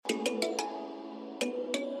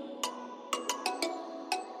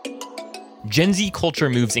Gen Z culture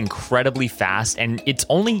moves incredibly fast, and it's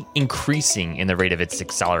only increasing in the rate of its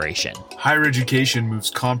acceleration. Higher education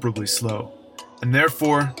moves comparably slow, and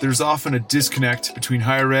therefore, there's often a disconnect between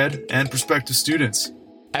higher ed and prospective students.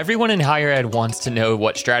 Everyone in higher ed wants to know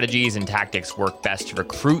what strategies and tactics work best to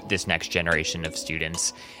recruit this next generation of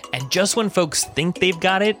students. And just when folks think they've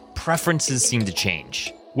got it, preferences seem to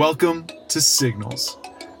change. Welcome to Signals,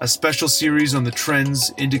 a special series on the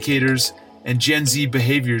trends, indicators, and Gen Z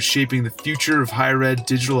behaviors shaping the future of higher ed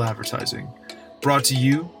digital advertising. Brought to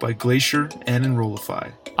you by Glacier and Enrollify.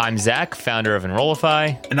 I'm Zach, founder of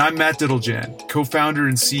Enrollify. And I'm Matt Diddlejan, co-founder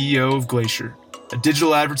and CEO of Glacier, a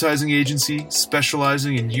digital advertising agency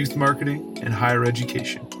specializing in youth marketing and higher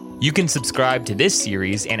education. You can subscribe to this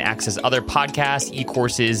series and access other podcasts,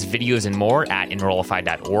 e-courses, videos, and more at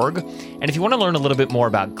enrollify.org. And if you want to learn a little bit more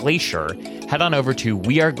about Glacier, head on over to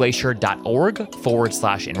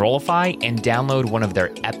weareglacier.org/Enrollify and download one of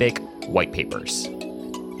their epic white papers.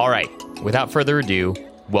 All right, without further ado,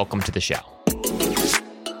 welcome to the show.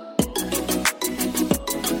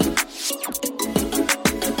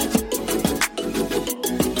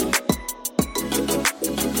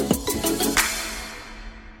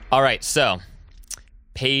 All right, so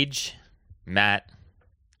Paige, Matt,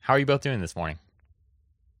 how are you both doing this morning?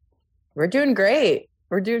 We're doing great.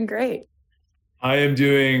 I am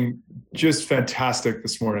doing just fantastic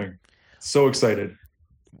this morning. So excited.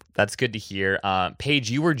 That's good to hear.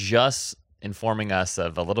 Paige, you were just informing us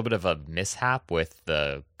of a little bit of a mishap with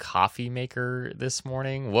the coffee maker this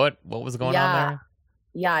morning. What was going on there?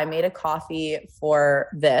 Yeah, I made a coffee for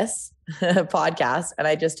this podcast and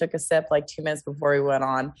I just took a sip like 2 minutes before we went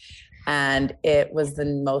on. And it was the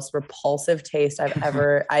most repulsive taste I've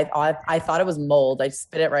ever, I thought it was mold. I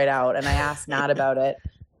spit it right out and I asked Matt about it.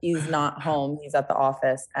 He's not home. He's at the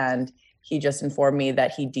office and he just informed me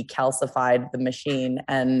that he decalcified the machine.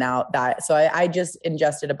 And now so I just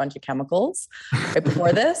ingested a bunch of chemicals right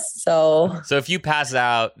before this. So if you pass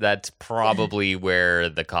out, that's probably where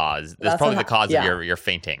the cause, that's probably the cause of your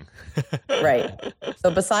fainting. Right.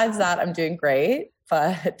 So besides that, I'm doing great,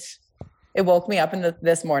 but it woke me up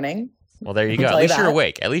this morning. Well, there you go. At least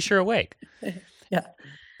you're awake. Yeah.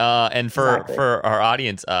 And for our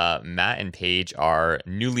audience, Matt and Paige are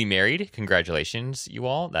newly married. Congratulations, you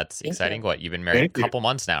all. That's exciting. What, you've been married a couple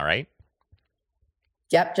months now, right?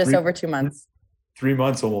 Yep, just over 2 months. 3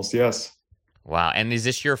 months almost, yes. Wow. And is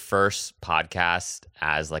this your first podcast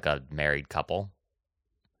as like a married couple?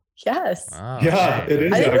 Yes. Oh, yeah, okay. it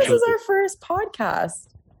is. I think this is our first podcast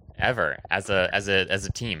ever as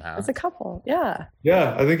a team, huh? as a couple. Yeah.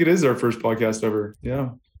 Yeah, I think it is our first podcast ever. Yeah.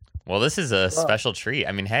 Well, this is a special treat.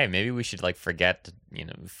 I mean, hey, maybe we should like forget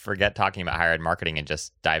talking about higher ed marketing and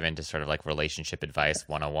just dive into sort of like relationship advice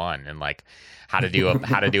 101 and like how to do a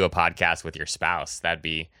podcast with your spouse. That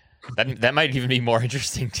might even be more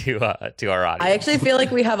interesting to our audience. I actually feel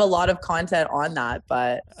like we have a lot of content on that,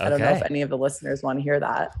 but I don't know if any of the listeners want to hear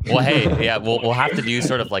that. Well, hey, yeah, we'll have to do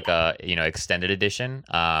sort of like a extended edition,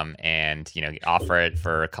 and offer it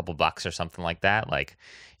for a couple bucks or something like that. Like,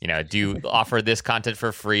 do offer this content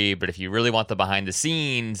for free, but if you really want the behind the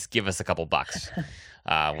scenes, give us a couple bucks.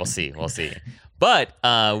 We'll see. But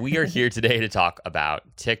we are here today to talk about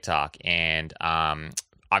TikTok, and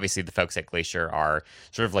obviously the folks at Glacier are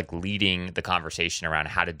sort of like leading the conversation around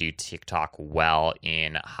how to do TikTok well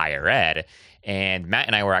in higher ed. And Matt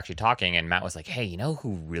and I were actually talking, and Matt was like, hey,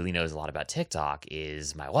 who really knows a lot about TikTok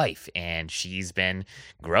is my wife. And she's been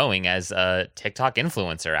growing as a TikTok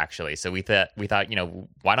influencer, actually. So we thought,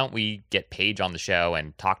 why don't we get Paige on the show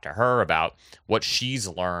and talk to her about what she's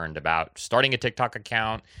learned about starting a TikTok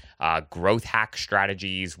account, growth hack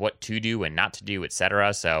strategies, what to do and not to do, et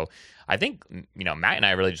cetera. So I think, Matt and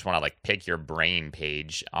I really just want to like pick your brain,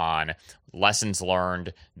 Paige, on lessons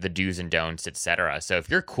learned, the do's and don'ts, et cetera. So if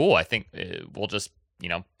you're cool, I think we'll just,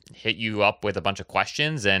 hit you up with a bunch of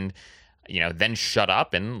questions and, then shut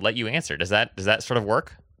up and let you answer. Does that sort of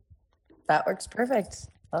work? That works perfect.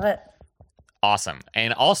 Love it. Awesome.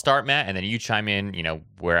 And I'll start, Matt, and then you chime in,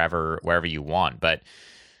 wherever you want. But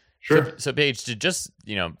sure. So Paige, to just,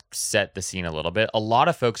 set the scene a little bit, a lot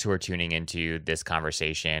of folks who are tuning into this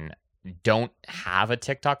conversation don't have a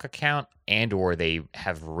TikTok account and or they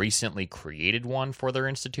have recently created one for their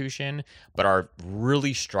institution, but are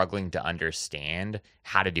really struggling to understand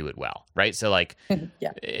how to do it well, right? So like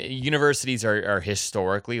universities are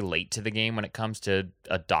historically late to the game when it comes to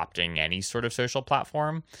adopting any sort of social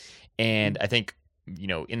platform. And I think,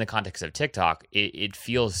 in the context of TikTok, it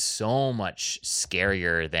feels so much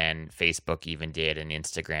scarier than Facebook even did and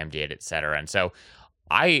Instagram did, et cetera. And so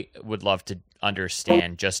I would love to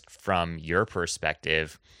understand just from your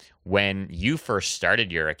perspective, when you first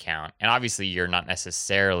started your account, and obviously you're not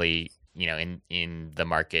necessarily, in the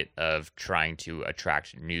market of trying to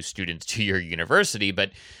attract new students to your university,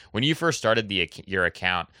 but when you first started your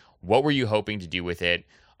account, what were you hoping to do with it?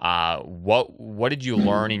 What did you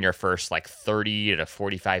learn in your first 30 to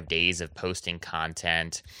 45 days of posting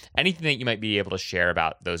content? Anything that you might be able to share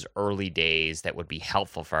about those early days that would be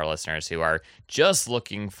helpful for our listeners who are just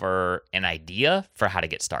looking for an idea for how to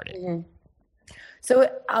get started? Mm-hmm. So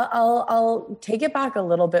I'll take it back a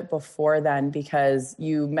little bit before then, because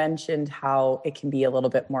you mentioned how it can be a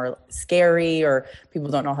little bit more scary or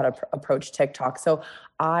people don't know how to approach TikTok. So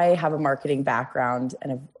I have a marketing background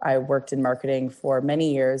and I worked in marketing for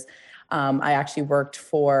many years. I actually worked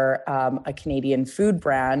for a Canadian food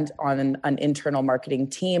brand on an internal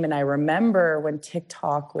marketing team. And I remember when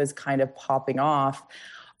TikTok was kind of popping off.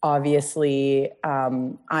 Obviously,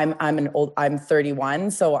 I'm 31,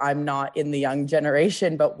 so I'm not in the young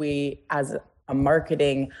generation, but we, as a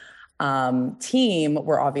marketing team,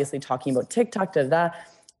 we're obviously talking about TikTok,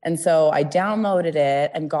 And so I downloaded it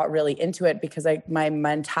and got really into it because my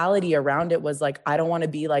mentality around it was I don't want to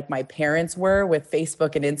be like my parents were with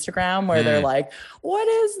Facebook and Instagram, where they're like, what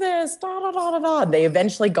is this? Da, da, da, da, da. They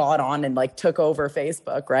eventually got on and took over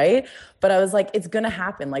Facebook, right? But I was like, it's going to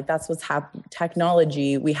happen. That's what's happening.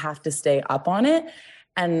 Technology, we have to stay up on it.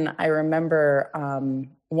 And I remember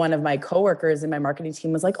one of my coworkers in my marketing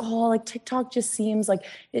team was like, oh, TikTok just seems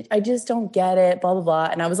I just don't get it, blah, blah, blah.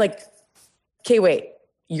 And I was like, okay, wait.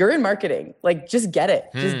 You're in marketing, just get it,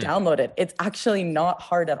 just download it. It's actually not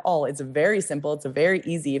hard at all. It's very simple. It's very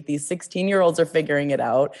easy. If these 16-year-olds are figuring it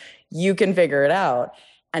out, you can figure it out.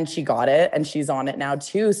 And she got it and she's on it now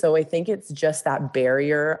too. So I think it's just that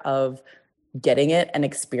barrier of getting it and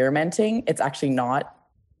experimenting. It's actually not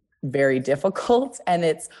very difficult. And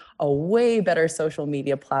it's a way better social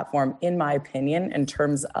media platform, in my opinion, in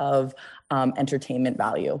terms of entertainment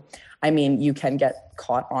value. I mean, you can get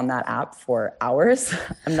caught on that app for hours.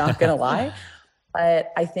 I'm not going to lie.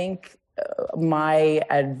 But I think my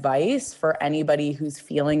advice for anybody who's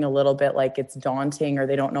feeling a little bit like it's daunting or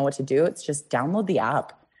they don't know what to do, it's just download the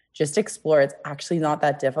app. Just explore. It's actually not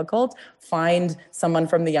that difficult. Find someone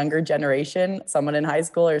from the younger generation, someone in high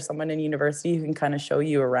school or someone in university who can kind of show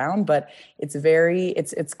you around. But it's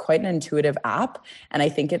quite an intuitive app. And I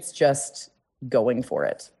think it's just going for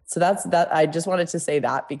it. So that's that. I just wanted to say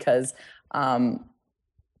that because, I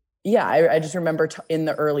just remember in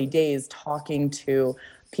the early days talking to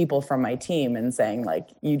people from my team and saying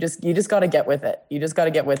you just got to get with it. You just got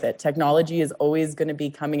to get with it. Technology is always going to be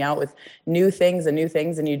coming out with new things, and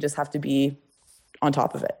you just have to be on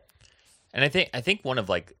top of it. And I think one of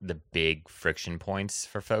the big friction points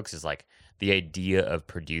for folks is the idea of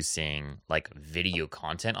producing video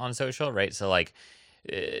content on social, right? So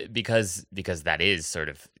because that is sort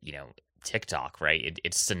of, TikTok, right?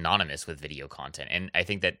 It's synonymous with video content. And I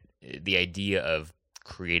think that the idea of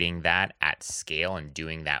creating that at scale and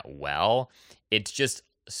doing that well, it's just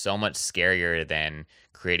so much scarier than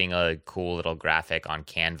creating a cool little graphic on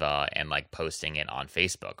Canva and posting it on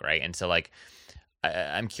Facebook, right? And so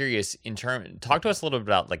I'm curious, talk to us a little bit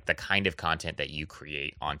about the kind of content that you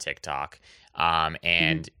create on TikTok,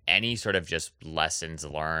 and any sort of just lessons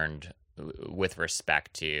learned with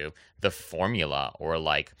respect to the formula or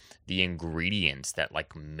the ingredients that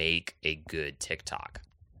make a good TikTok.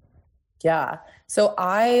 Yeah. So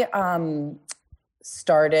I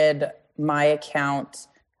started my account,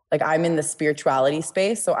 I'm in the spirituality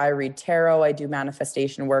space. So I read tarot, I do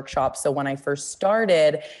manifestation workshops. So when I first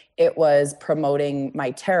started, it was promoting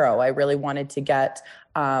my tarot. I really wanted to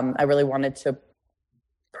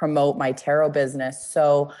promote my tarot business.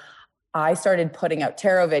 So I started putting out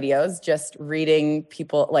tarot videos, just reading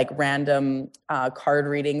people random card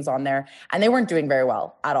readings on there. And they weren't doing very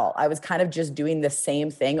well at all. I was kind of just doing the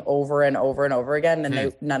same thing over and over and over again.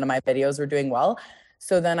 And none of my videos were doing well.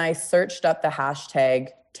 So then I searched up the hashtag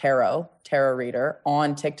tarot reader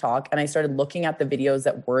on TikTok. And I started looking at the videos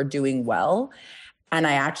that were doing well. And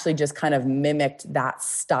I actually just kind of mimicked that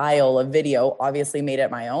style of video, obviously made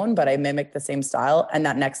it my own, but I mimicked the same style. And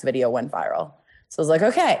that next video went viral. So I was like,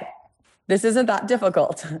 okay, this isn't that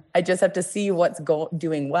difficult. I just have to see what's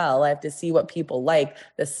doing well. I have to see what people like,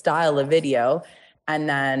 the style of video, and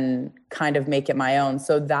then kind of make it my own.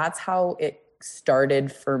 So that's how it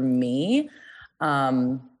started for me.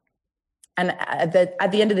 And at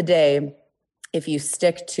the end of the day, if you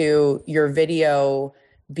stick to your video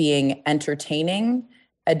being entertaining,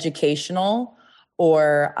 educational,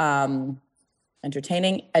 or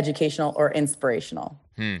inspirational.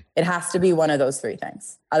 It has to be one of those three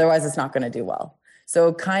things. Otherwise, it's not going to do well.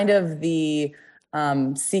 So kind of the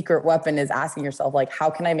secret weapon is asking yourself, like, how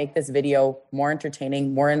can I make this video more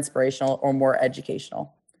entertaining, more inspirational, or more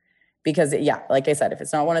educational? Because like I said, if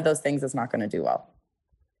it's not one of those things, it's not going to do well.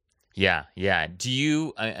 Yeah.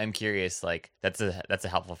 I'm curious, like that's a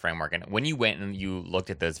helpful framework. And when you went and you looked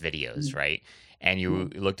at those videos, right? And you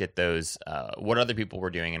looked at those, what other people were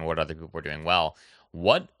doing and what other people were doing well,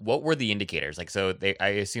 what were the indicators? Like, so I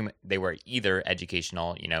assume they were either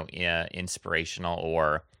educational, inspirational,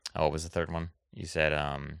 or what was the third one? You said,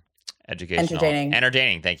 educational.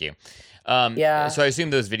 Entertaining. Thank you. So I assume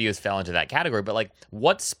those videos fell into that category, but like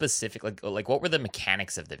what specific, like what were the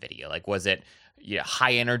mechanics of the video? Like, was it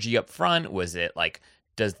high energy up front? Was it like,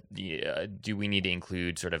 do we need to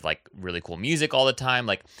include sort of like really cool music all the time?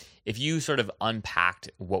 Like, if you sort of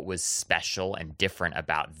unpacked what was special and different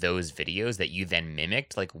about those videos that you then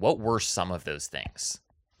mimicked, like what were some of those things?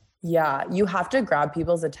 Yeah, you have to grab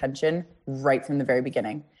people's attention right from the very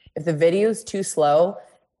beginning. If the video is too slow,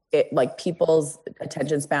 people's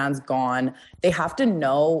attention span's gone. They have to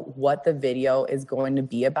know what the video is going to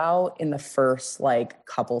be about in the first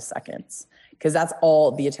couple seconds, because that's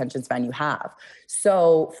all the attention span you have.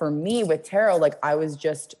 So for me with tarot, I was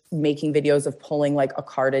just making videos of pulling a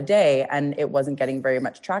card a day, and it wasn't getting very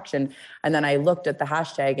much traction. And then I looked at the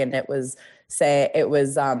hashtag, and it was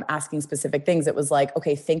asking specific things. It was like,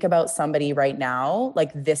 okay, think about somebody right now.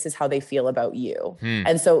 This is how they feel about you.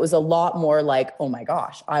 And so it was a lot more like, oh my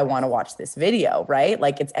gosh, I want to watch this video, right?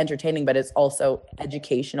 It's entertaining, but it's also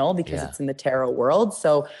educational because it's in the tarot world.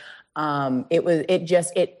 So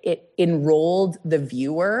it enrolled the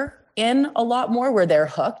viewer in a lot more, where they're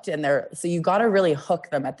hooked, so you got to really hook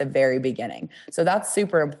them at the very beginning. So that's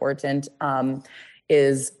super important.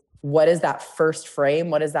 Is what is that first frame?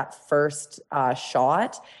 What is that first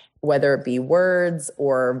shot, whether it be words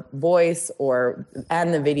or voice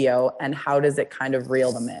and the video, and how does it kind of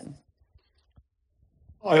reel them in?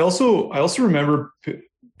 I also remember,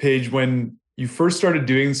 Paige, when you first started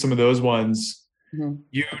doing some of those ones,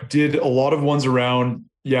 you did a lot of ones around,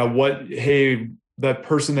 hey, that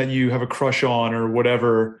person that you have a crush on or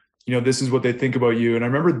whatever, this is what they think about you. And I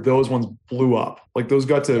remember those ones blew up. Those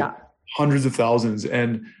got to hundreds of thousands.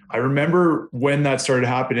 And I remember when that started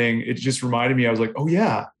happening, it just reminded me, I was like, oh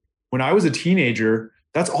yeah, when I was a teenager,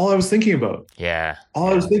 that's all I was thinking about. Yeah. All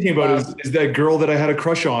I was thinking about is that girl that I had a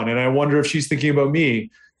crush on. And I wonder if she's thinking about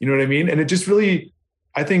me. You know what I mean? And it just really,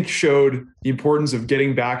 I think, showed the importance of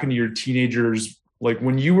getting back into your teenagers.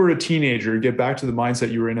 When you were a teenager, get back to the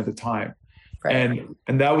mindset you were in at the time. Right.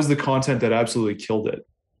 And that was the content that absolutely killed it.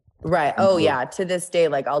 Right. Oh yeah. To this day,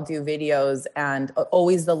 I'll do videos, and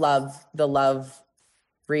always the love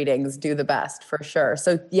readings do the best, for sure.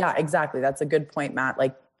 So yeah, exactly. That's a good point, Matt.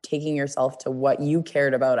 Taking yourself to what you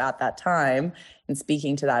cared about at that time and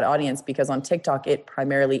speaking to that audience, because on TikTok, it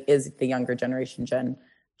primarily is the younger generation, Gen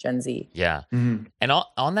Z. Yeah. Mm-hmm. And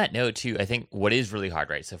on that note too, I think what is really hard,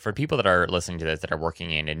 right? So for people that are listening to this, that are working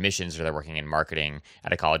in admissions or they're working in marketing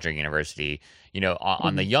at a college or university,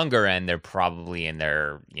 on the younger end, they're probably in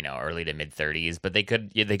their, early to mid 30s, but they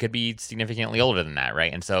could be significantly older than that,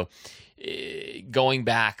 right? And so going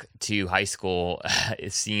back to high school,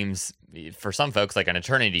 it seems for some folks like an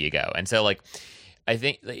eternity ago. And so I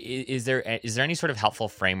think, is there any sort of helpful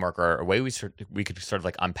framework or a way we could sort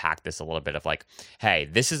of unpack this a little bit of hey,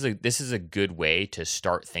 this is a good way to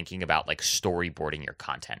start thinking about storyboarding your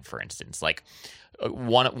content, for instance.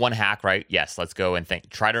 One hack, right? Yes, let's go and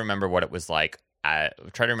try to remember what it was like.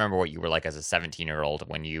 Try to remember what you were like as a 17-year-old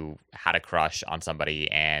when you had a crush on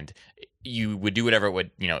somebody, and you would do whatever it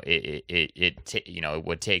would it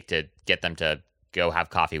would take to get them to go have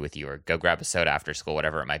coffee with you or go grab a soda after school,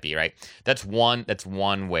 whatever it might be, right? That's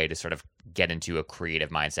one way to sort of get into a creative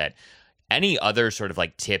mindset. Any other sort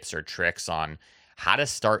of tips or tricks on how to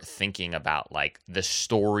start thinking about the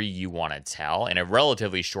story you want to tell in a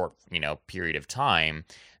relatively short, period of time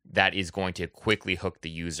that is going to quickly hook the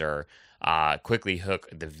user, quickly hook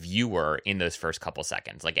the viewer in those first couple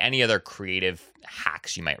seconds? Any other creative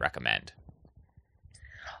hacks you might recommend?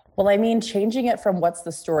 Well, I mean, changing it from what's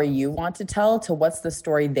the story you want to tell to what's the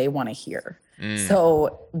story they want to hear.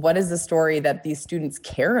 So what is the story that these students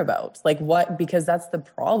care about? Because that's the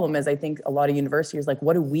problem, is I think a lot of universities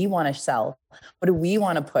what do we want to sell? What do we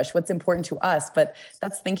want to push? What's important to us? But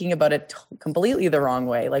that's thinking about it completely the wrong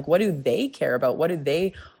way. What do they care about? What are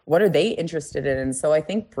they interested in? And so I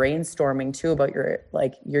think brainstorming too about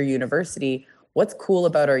your university. what's cool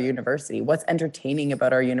about our university, what's entertaining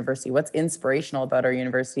about our university, what's inspirational about our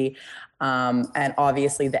university. And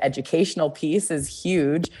obviously the educational piece is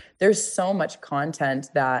huge. There's so much content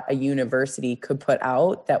that a university could put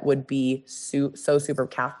out that would be so super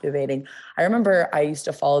captivating. I remember I used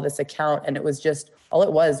to follow this account, and it was just, all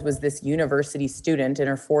it was this university student in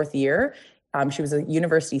her 4th year. She was a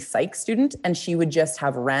university psych student, and she would just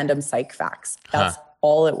have random psych facts. That's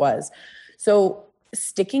all it was. So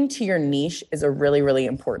sticking to your niche is a really, really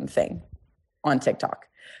important thing on TikTok.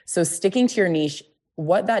 So sticking to your niche,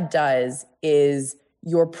 what that does is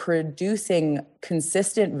you're producing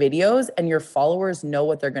consistent videos, and your followers know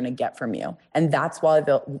what they're going to get from you. And that's why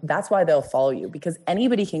they'll follow you, because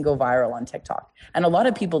anybody can go viral on TikTok. And a lot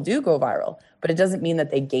of people do go viral, but it doesn't mean that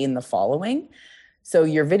they gain the following. So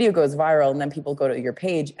your video goes viral, and then people go to your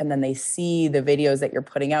page, and then they see the videos that you're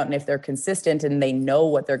putting out. And if they're consistent and they know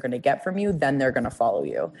what they're going to get from you, then they're going to follow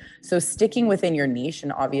you. So sticking within your niche,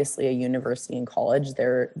 and obviously a university and college,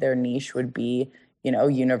 their niche would be,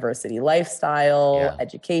 university lifestyle,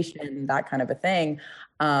 education, that kind of a thing.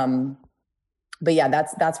 But yeah,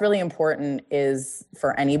 that's really important, is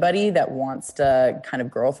for anybody that wants to kind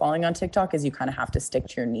of grow a following on TikTok, is you kind of have to stick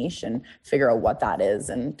to your niche and figure out what that is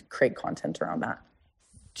and create content around that.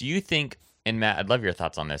 Do you think, and Matt, I'd love your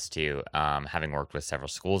thoughts on this too, having worked with several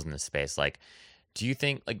schools in this space, do you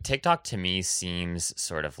think, TikTok to me seems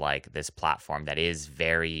sort of like this platform that is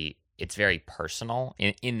very personal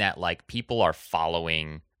in that people are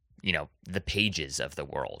following, the pages of the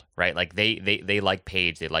world, right? They like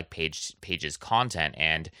pages content,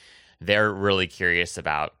 and they're really curious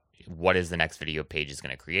about what is the next video page is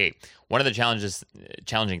going to create. One of the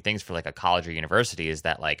challenging things for a college or university is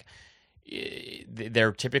that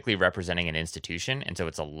they're typically representing an institution, and so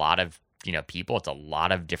it's a lot of people, it's a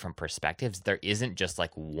lot of different perspectives. There isn't just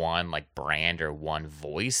one brand or one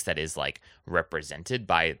voice that is represented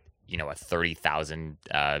by a 30,000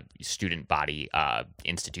 student body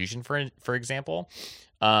institution, for example.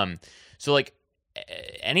 So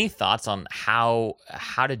any thoughts on how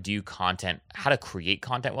to do content, how to create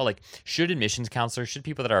content? Well, should admissions counselors, should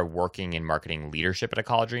people that are working in marketing leadership at a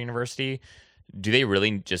college or university, do they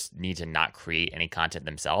really just need to not create any content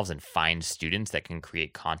themselves and find students that can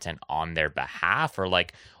create content on their behalf? Or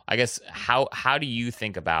I guess how do you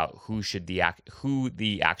think about who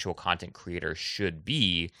the actual content creator should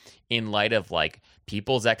be in light of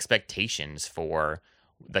people's expectations for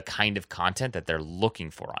the kind of content that they're looking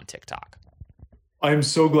for on TikTok? I'm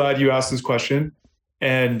so glad you asked this question,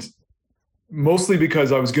 and mostly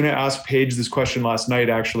because I was going to ask Paige this question last night,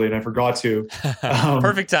 actually, and I forgot to.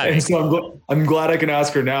 Perfect timing. And so I'm glad I can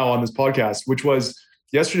ask her now on this podcast, which was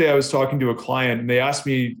yesterday I was talking to a client, and they asked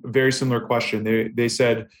me a very similar question. They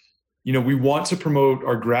said, we want to promote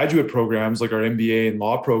our graduate programs like our MBA and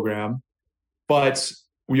law program, but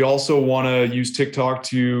we also want to use TikTok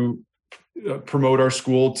to promote our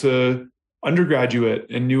school to undergraduate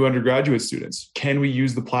and new undergraduate students. Can we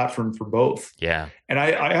use the platform for both? Yeah. And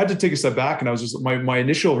I had to take a step back, and I was just, my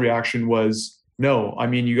initial reaction was no. I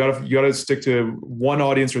mean, you gotta stick to one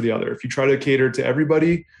audience or the other. If you try to cater to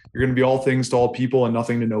everybody, you're going to be all things to all people and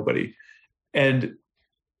nothing to nobody.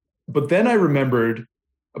 But then I remembered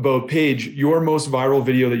about Paige, your most viral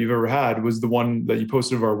video that you've ever had was the one that you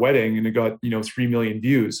posted of our wedding, and it got 3 million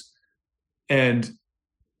views. And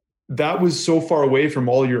that was so far away from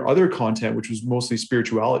all your other content, which was mostly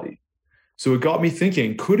spirituality. So it got me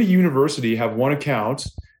thinking, could a university have one account,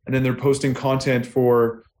 and then they're posting content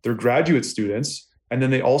for their graduate students, and then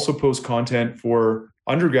they also post content for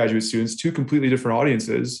undergraduate students, two completely different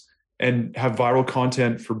audiences, and have viral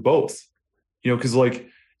content for both? Because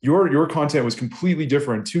your content was completely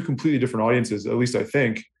different, two completely different audiences, at least I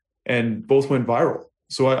think, and both went viral.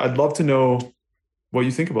 So I'd love to know what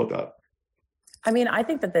you think about that. I mean, I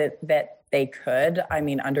think that they could. I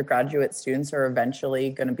mean, undergraduate students are eventually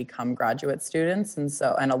going to become graduate students.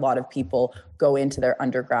 And a lot of people go into their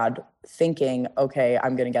undergrad thinking, okay,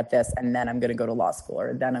 I'm going to get this, and then I'm going to go to law school,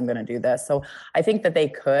 or then I'm going to do this. So I think that they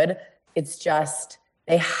could. It's just,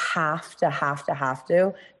 they have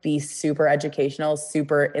to be super educational,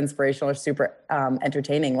 super inspirational, or super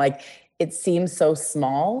entertaining. It seems so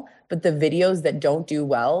small, but the videos that don't do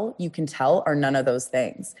well, you can tell, are none of those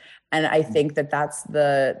things. And I think that's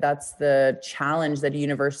the challenge that a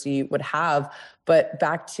university would have. But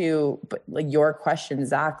back to your question,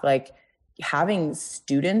 Zach, having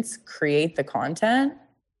students create the content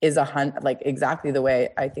is exactly the way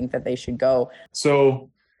I think that they should go. So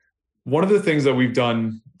one of the things that we've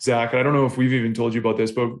done, Zach, and I don't know if we've even told you about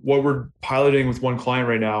this, but what we're piloting with one client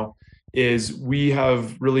right now is we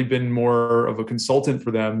have really been more of a consultant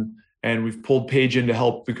for them and we've pulled Paige in to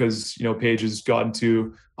help because, Paige has gotten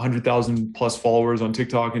to 100,000 plus followers on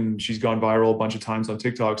TikTok, and she's gone viral a bunch of times on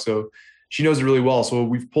TikTok. So she knows it really well. So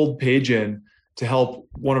we've pulled Paige in to help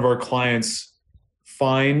one of our clients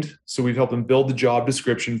so we've helped them build the job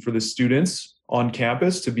description for the students on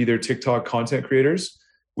campus to be their TikTok content creators.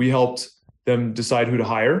 We helped them decide who to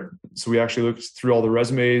hire. So we actually looked through all the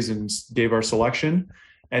resumes and gave our selection.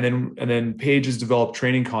 And then Paige has developed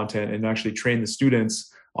training content and actually trained the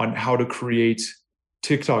students on how to create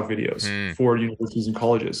TikTok videos for universities and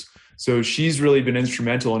colleges. So she's really been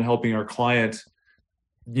instrumental in helping our client,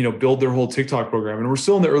 build their whole TikTok program. And we're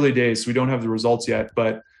still in the early days, so we don't have the results yet,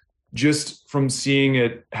 but just from seeing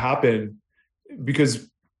it happen, because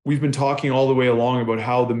we've been talking all the way along about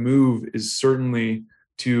how the move is certainly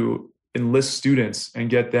to enlist students and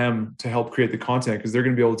get them to help create the content, because they're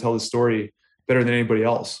going to be able to tell the story better than anybody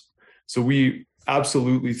else. So we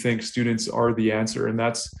absolutely think students are the answer. And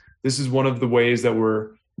this is one of the ways that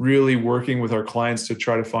we're really working with our clients to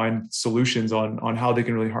try to find solutions on how they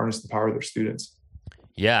can really harness the power of their students.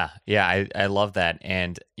 Yeah. I love that.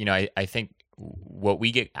 And, I think what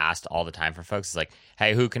we get asked all the time from folks is like,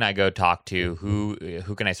 hey, who can I go talk to? Who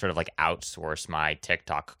can I sort of like outsource my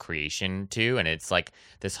TikTok creation to? And it's like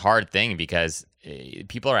this hard thing because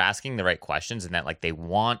people are asking the right questions, and that like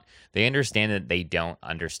they understand that they don't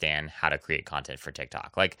understand how to create content for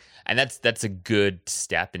TikTok. Like, and that's a good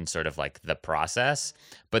step in sort of like the process.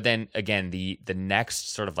 But then again, the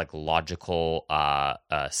next sort of like logical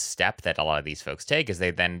step that a lot of these folks take is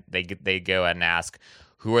they go and ask,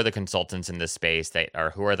 who are the consultants in this space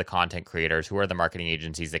who are the content creators, who are the marketing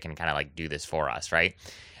agencies that can kind of like do this for us, right?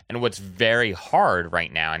 And what's very hard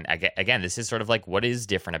right now, and again, this is sort of like what is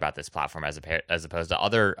different about this platform as opposed to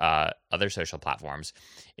other social platforms,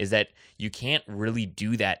 is that you can't really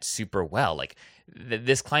do that super well. Like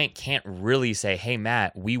this client can't really say, hey,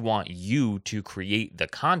 Matt, we want you to create the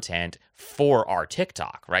content for our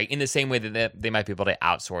TikTok, right? In the same way that they might be able to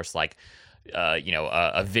outsource like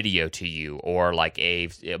a video to you, or like a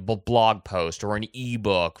blog post or an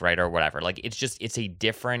ebook, right? Or whatever. Like it's a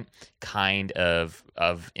different kind of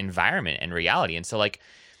environment and reality. And so like,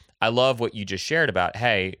 I love what you just shared about,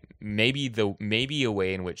 hey, maybe a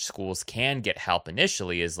way in which schools can get help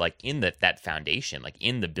initially is like in that foundation, like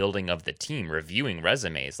in the building of the team, reviewing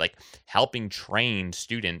resumes, like helping train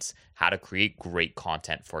students how to create great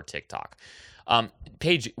content for TikTok.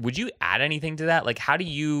 Paige, would you add anything to that? Like, how do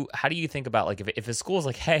you think about like if a school is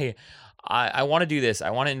like, hey, I want to do this,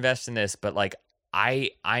 I want to invest in this, but like I'm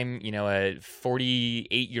a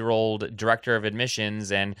 48-year-old director of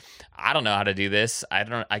admissions and I don't know how to do this.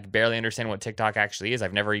 I barely understand what TikTok actually is.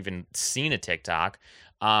 I've never even seen a TikTok.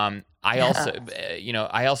 I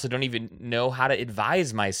also don't even know how to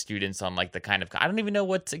advise my students on like I don't even know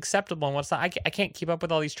what's acceptable and what's not. I can't keep up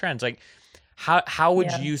with all these trends. Like, how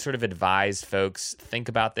would you sort of advise folks think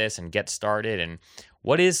about this and get started? And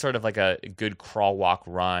what is sort of like a good crawl, walk,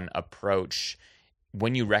 run approach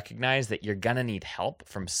when you recognize that you're going to need help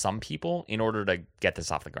from some people in order to get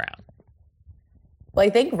this off the ground? Well,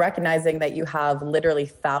 I think recognizing that you have literally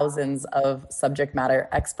thousands of subject matter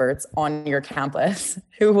experts on your campus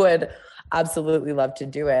who would absolutely love to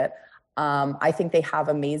do it. I think they have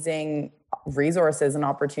amazing resources and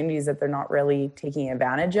opportunities that they're not really taking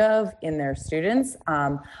advantage of in their students.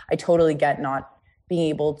 I totally get not being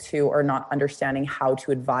able to or not understanding how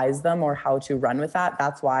to advise them or how to run with that.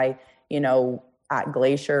 That's why, at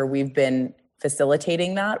Glacier, we've been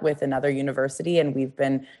facilitating that with another university, and we've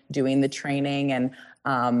been doing the training and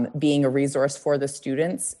being a resource for the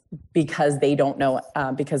students because they don't know,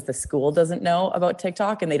 because the school doesn't know about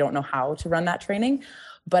TikTok and they don't know how to run that training.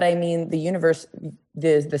 But I mean,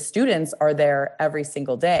 the students are there every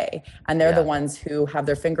single day, and they're the ones who have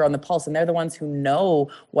their finger on the pulse, and they're the ones who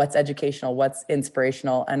know what's educational, what's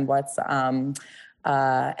inspirational, and what's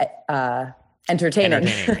entertaining.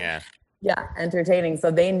 Yeah, entertaining.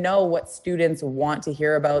 So they know what students want to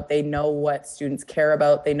hear about. They know what students care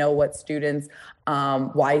about. They know what students,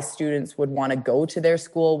 why students would want to go to their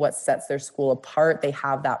school, what sets their school apart. They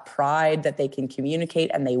have that pride that they can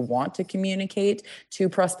communicate, and they want to communicate to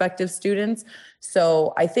prospective students.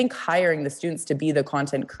 So I think hiring the students to be the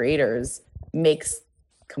content creators makes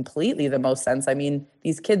completely the most sense. I mean,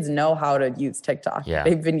 these kids know how to use TikTok. Yeah.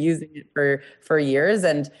 They've been using it for years.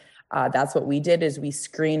 And that's what we did, is we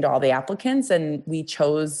screened all the applicants and we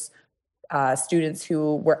chose students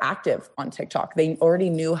who were active on TikTok. They already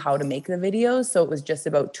knew how to make the videos. So it was just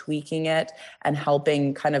about tweaking it and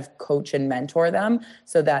helping kind of coach and mentor them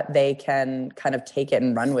so that they can kind of take it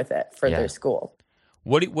and run with it for their school.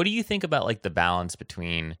 What do you think about like the balance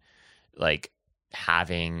between like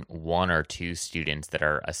having one or two students that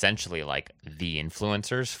are essentially like the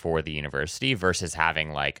influencers for the university versus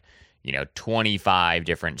having like, 25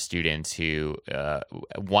 different students who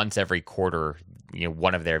once every quarter,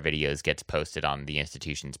 one of their videos gets posted on the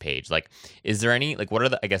institution's page? Like, is there any, like, what are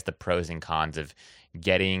the, I guess, the pros and cons of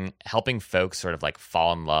helping folks sort of like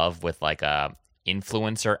fall in love with like a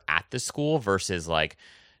influencer at the school versus like,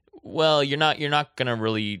 well, you're not going to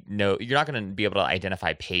really know, you're not going to be able to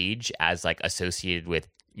identify Paige as like associated with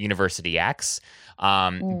University X.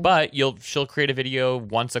 But she'll create a video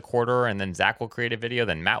once a quarter, and then Zach will create a video,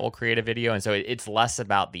 then Matt will create a video. And so it's less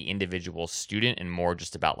about the individual student and more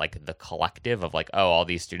just about like the collective of like, oh, all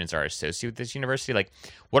these students are associated with this university. Like,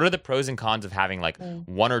 what are the pros and cons of having like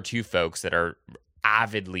one or two folks that are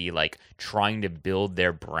avidly like trying to build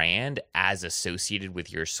their brand as associated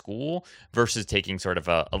with your school versus taking sort of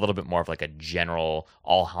a little bit more of like a general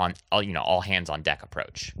all hands on deck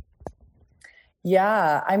approach?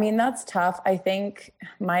 Yeah, I mean, that's tough. I think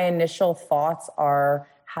my initial thoughts are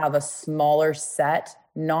have a smaller set,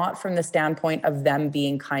 not from the standpoint of them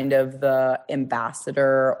being kind of the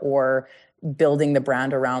ambassador or building the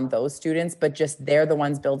brand around those students, but just they're the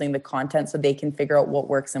ones building the content so they can figure out what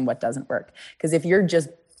works and what doesn't work. Because if you're just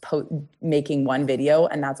making one video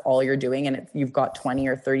and that's all you're doing, and you've got 20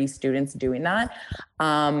 or 30 students doing that,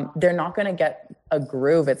 they're not going to get a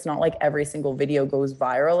groove. It's not like every single video goes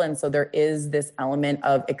viral. And so there is this element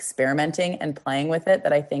of experimenting and playing with it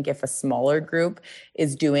that I think if a smaller group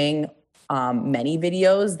is doing many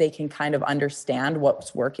videos, they can kind of understand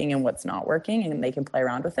what's working and what's not working, and they can play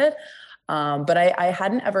around with it. But I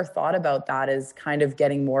hadn't ever thought about that as kind of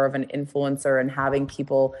getting more of an influencer and having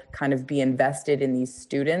people kind of be invested in these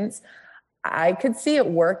students. I could see it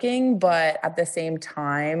working, but at the same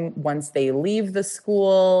time, once they leave the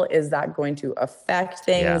school, is that going to affect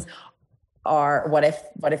things? Yeah. Or what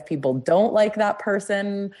if people don't like that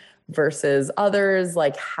person versus others?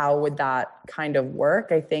 Like, how would that kind of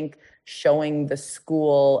work? I think showing the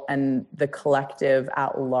school and the collective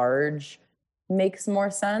at large makes more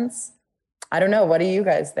sense. I don't know. What do you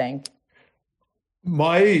guys think?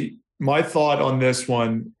 My thought on this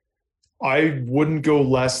one, I wouldn't go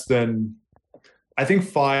less than, I think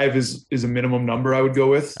 5 is a minimum number I would go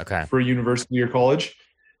with for a university or college.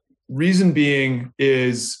 Reason being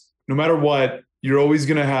is no matter what, you're always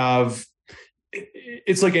going to have,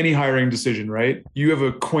 it's like any hiring decision, right? You have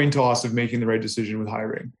a coin toss of making the right decision with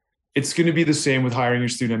hiring. It's going to be the same with hiring your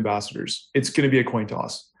student ambassadors. It's going to be a coin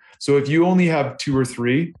toss. So if you only have 2 or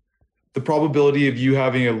 3, the probability of you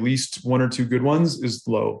having at least 1 or 2 good ones is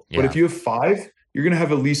low. Yeah. But if you have 5, you're going to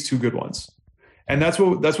have at least 2 good ones. And that's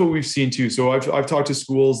what we've seen too. So I've talked to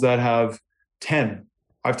schools that have 10.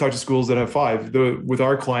 I've talked to schools that have 5. With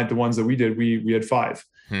our client, the ones that we did, we had 5.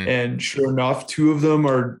 And sure enough, 2 of them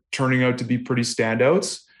are turning out to be pretty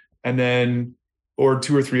standouts. And then, or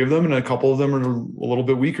 2 or 3 of them, and a couple of them are a little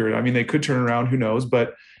bit weaker. I mean, they could turn around, who knows?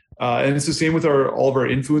 But, and it's the same with all of our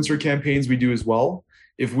influencer campaigns we do as well.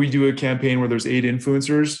 If we do a campaign where there's 8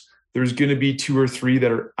 influencers, there's going to be 2 or 3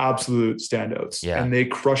 that are absolute standouts, and they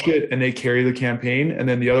crush it and they carry the campaign. And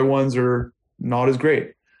then the other ones are not as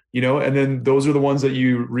great, and then those are the ones that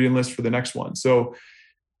you re-enlist for the next one. So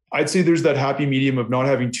I'd say there's that happy medium of not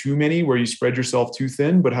having too many where you spread yourself too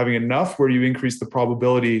thin, but having enough where you increase the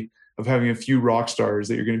probability of having a few rock stars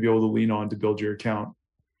that you're going to be able to lean on to build your account.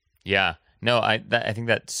 Yeah, no, I think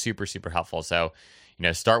that's super, super helpful. So,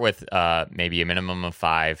 start with maybe a minimum of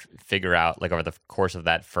 5, figure out like over the course of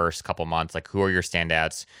that first couple months, like who are your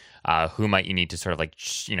standouts, who might you need to sort of like,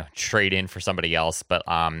 trade in for somebody else. But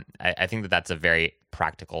I think that's a very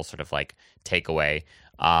practical sort of like takeaway.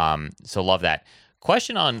 So love that.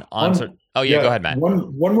 Question on go ahead, Matt.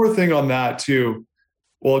 One more thing on that too.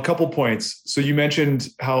 Well, a couple points. So you mentioned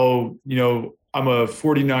how, I'm a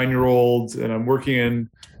 49-year-old and I'm working in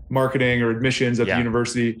marketing or admissions at the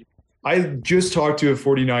university. I just talked to a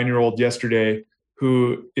 49-year-old yesterday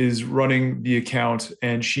who is running the account,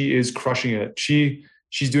 and she is crushing it.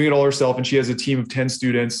 She's doing it all herself, and she has a team of 10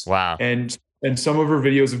 students. Wow. And some of her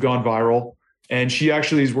videos have gone viral, and she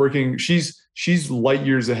actually is working. She's light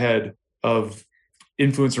years ahead of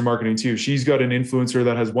influencer marketing too. She's got an influencer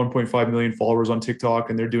that has 1.5 million followers on TikTok,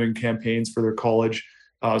 and they're doing campaigns for their college.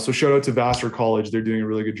 So shout out to Vassar College. They're doing a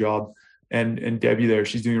really good job. And Debbie there,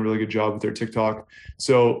 she's doing a really good job with their TikTok.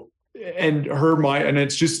 So, and her mind, and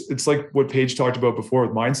it's like what Paige talked about before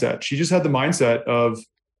with mindset. She just had the mindset of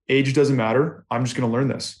age doesn't matter. I'm just going to learn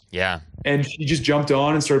this. Yeah. And she just jumped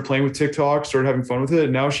on and started playing with TikTok, started having fun with it.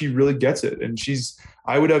 And now she really gets it. And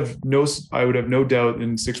I would have no doubt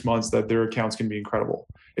in 6 months that their accounts can be incredible.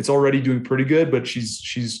 It's already doing pretty good, but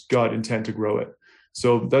she's got intent to grow it.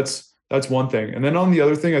 So that's That's one thing. And then on the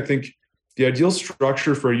other thing, I think the ideal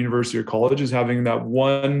structure for a university or college is having that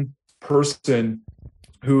one person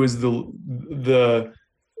who is the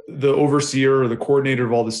overseer or the coordinator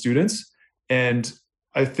of all the students. And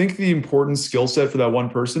I think the important skill set for that one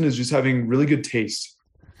person is just having really good taste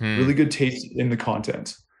in the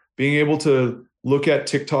content, being able to look at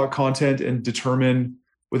TikTok content and determine,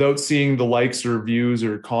 without seeing the likes or views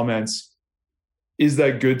or comments, is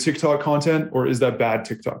that good TikTok content or is that bad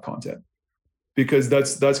TikTok content? Because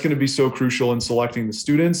that's going to be so crucial in selecting the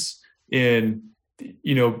students, in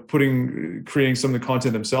creating some of the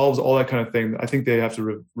content themselves, all that kind of thing. I think they have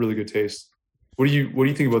to really good taste. What do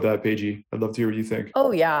you think about that, Paigey? I'd love to hear what you think.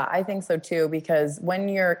 Oh yeah, I think so too. Because when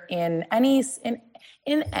you're in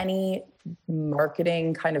any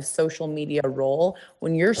marketing kind of social media role,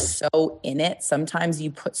 when you're so in it, sometimes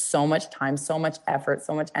you put so much time, so much effort,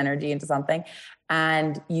 so much energy into something,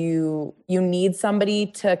 and you need somebody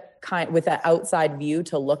to with that outside view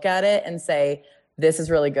to look at it and say, this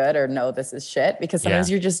is really good, or no, this is shit, because sometimes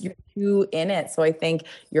you're too in it. So I think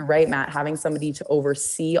you're right, Matt, having somebody to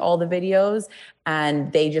oversee all the videos,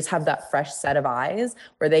 and they just have that fresh set of eyes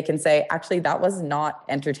where they can say, actually, that was not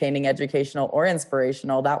entertaining, educational, or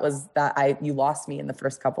inspirational. You lost me in the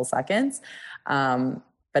first couple seconds.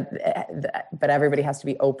 But everybody has to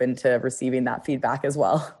be open to receiving that feedback as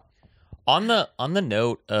well. On the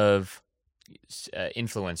note of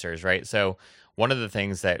influencers, right? So one of the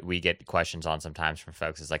things that we get questions on sometimes from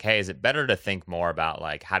folks is like, hey, is it better to think more about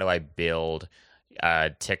like, how do I build a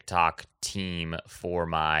TikTok team for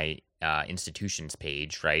my institution's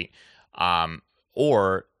page, right?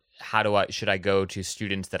 Or should I go to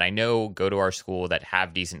students that I know go to our school that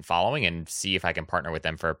have decent following and see if I can partner with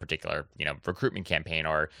them for a particular, recruitment campaign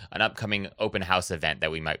or an upcoming open house event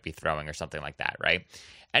that we might be throwing or something like that, right?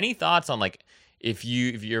 Any thoughts on like, if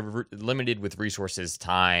you're limited with resources,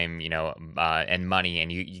 time, and money,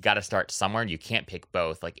 and you got to start somewhere and you can't pick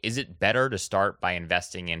both, like, is it better to start by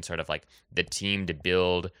investing in sort of like the team to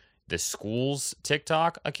build the school's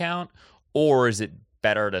TikTok account? Or is it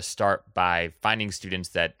better to start by finding students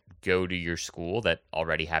that go to your school that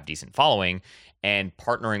already have decent following and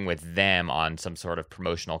partnering with them on some sort of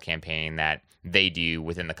promotional campaign that they do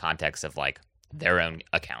within the context of like their own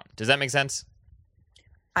account? Does that make sense?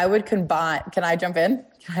 I would combine. Can I jump in?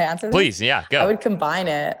 Can I answer this? Please, yeah, go. I would combine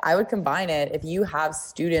it if you have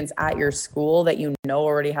students at your school that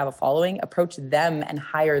already have a following, approach them and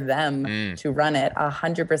hire them to run it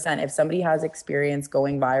 100%. If somebody has experience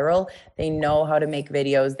going viral, they know how to make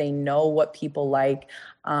videos, they know what people like,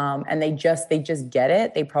 and they just get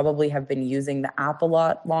it. They probably have been using the app a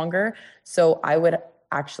lot longer. So I would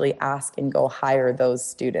actually ask and go hire those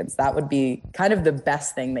students. That would be kind of the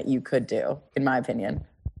best thing that you could do, in my opinion.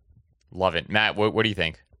 Love it. Matt, what do you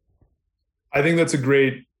think? I think that's a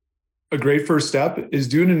great first step, is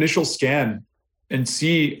do an initial scan and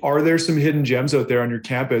see, are there some hidden gems out there on your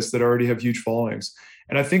campus that already have huge followings?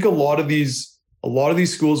 And I think a lot of these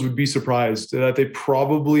schools would be surprised that they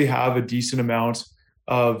probably have a decent amount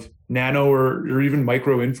of nano or even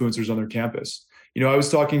micro influencers on their campus. I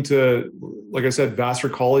was talking to, like I said, Vassar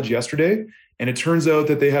College yesterday, and it turns out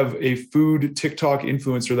that they have a food TikTok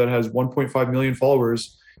influencer that has 1.5 million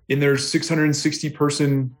followers in their 660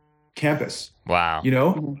 person campus. Wow.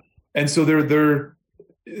 And so they're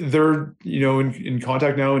in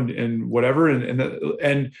contact now and whatever.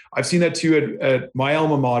 And I've seen that too at my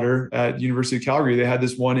alma mater at University of Calgary. They had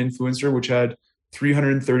this one influencer which had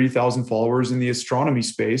 330,000 followers in the astronomy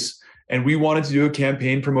space. And we wanted to do a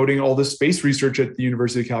campaign promoting all the space research at the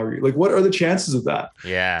University of Calgary. Like, what are the chances of that?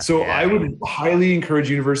 Yeah. So I would highly encourage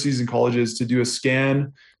universities and colleges to do a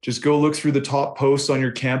scan. Just go look through the top posts on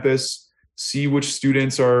your campus, see which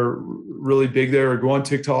students are really big there, or go on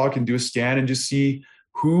TikTok and do a scan and just see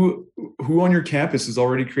who on your campus is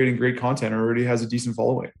already creating great content or already has a decent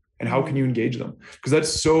following, and how can you engage them? Because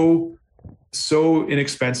that's so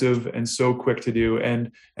inexpensive and so quick to do.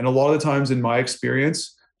 And a lot of the times in my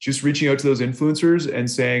experience, just reaching out to those influencers and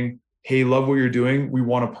saying, hey, love what you're doing, we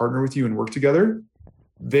want to partner with you and work together.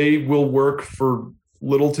 They will work for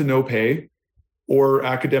little to no pay or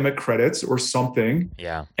academic credits or something.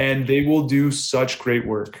 Yeah. And they will do such great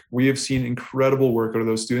work. We have seen incredible work out of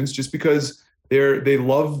those students just because they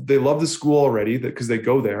love the school already, because they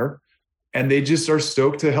go there and they just are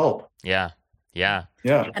stoked to help. Yeah. Yeah.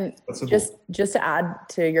 Yeah. And just to add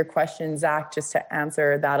to your question, Zach, just to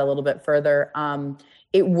answer that a little bit further,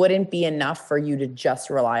 it wouldn't be enough for you to just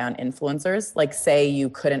rely on influencers. Like say you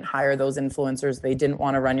couldn't hire those influencers, they didn't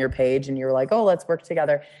want to run your page and you were like, oh, let's work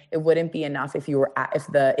together. It wouldn't be enough if if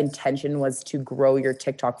the intention was to grow your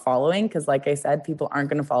TikTok following. Cause like I said, people aren't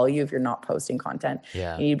going to follow you if you're not posting content.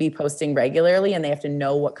 Yeah. You need to be posting regularly and they have to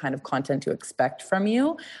know what kind of content to expect from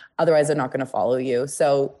you. Otherwise they're not going to follow you.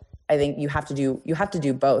 So I think you have to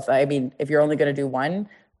do both. I mean, if you're only going to do one,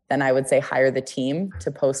 then I would say hire the team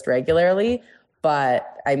to post regularly.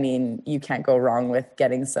 But I mean, you can't go wrong with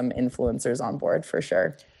getting some influencers on board for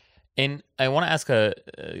sure. And I want to ask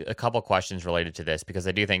a couple questions related to this because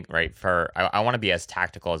I do think, right, I want to be as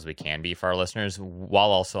tactical as we can be for our listeners while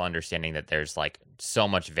also understanding that there's like so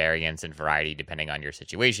much variance and variety depending on your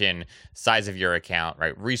situation, size of your account,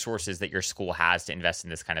 right, resources that your school has to invest in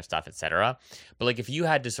this kind of stuff, et cetera. But like if you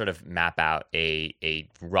had to sort of map out a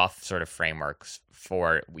rough sort of frameworks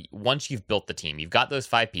for once you've built the team, you've got those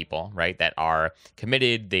 5 people, right, that are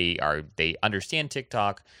committed, they understand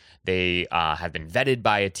TikTok, they have been vetted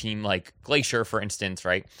by a team like Glacier, for instance,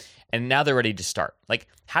 right? And now they're ready to start. Like,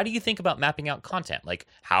 how do you think about mapping out content? Like,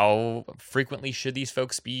 how frequently should these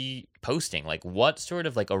folks be posting? Like, what sort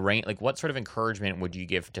of what sort of encouragement would you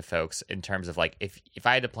give to folks in terms of like, if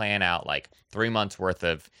I had to plan out like 3 months worth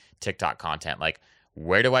of TikTok content, like,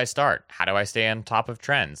 where do I start? How do I stay on top of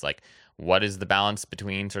trends? Like, what is the balance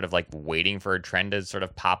between sort of like waiting for a trend to sort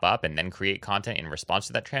of pop up and then create content in response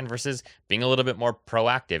to that trend versus being a little bit more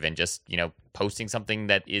proactive and just, posting something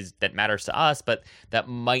that matters to us, but that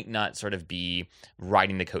might not sort of be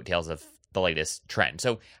riding the coattails of the latest trend.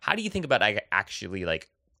 So how do you think about actually like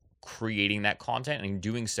creating that content and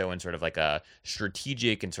doing so in sort of like a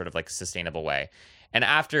strategic and sort of like sustainable way? And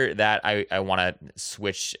after that, I want to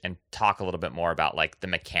switch and talk a little bit more about like the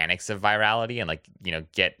mechanics of virality and like,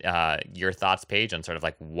 get your thoughts, Paige, on sort of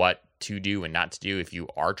like what to do and not to do if you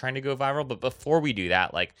are trying to go viral. But before we do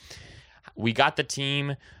that, like we got the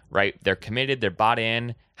team, right? They're committed, they're bought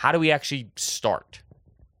in. How do we actually start?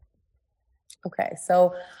 Okay.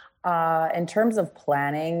 So in terms of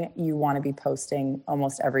planning, you want to be posting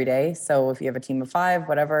almost every day. So if you have a team of 5,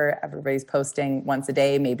 whatever, everybody's posting once a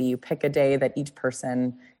day. Maybe you pick a day that each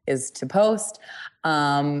person is to post,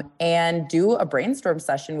 and do a brainstorm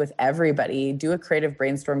session with everybody. Do a creative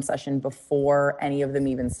brainstorm session before any of them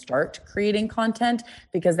even start creating content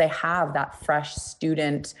because they have that fresh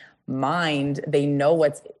student mind. They know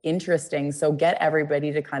what's interesting. So get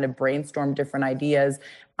everybody to kind of brainstorm different ideas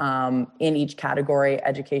in each category: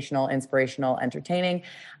 educational, inspirational, entertaining,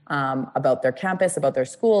 about their campus, about their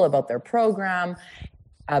school, about their program,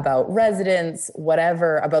 about residents,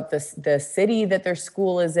 whatever, about the city that their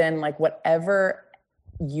school is in, like whatever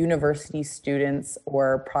university students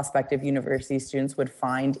or prospective university students would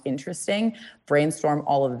find interesting, brainstorm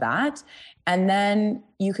all of that. And then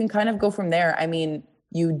you can kind of go from there. I mean,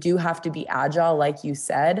 you do have to be agile, like you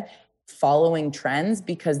said, following trends,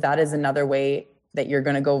 because that is another way that you're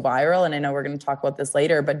going to go viral. And I know we're going to talk about this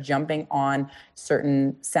later, but jumping on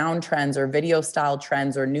certain sound trends or video style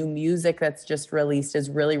trends or new music that's just released is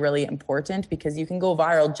really, really important, because you can go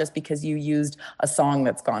viral just because you used a song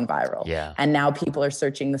that's gone viral. Yeah. And now people are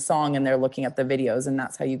searching the song and they're looking at the videos, and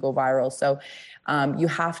that's how you go viral. So you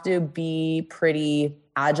have to be pretty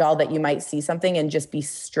agile, that you might see something and just be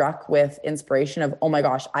struck with inspiration of, oh my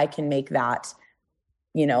gosh, I can make that,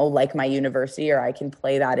 like my university, or I can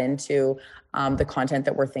play that into the content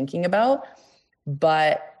that we're thinking about.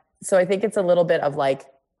 But so I think it's a little bit of like,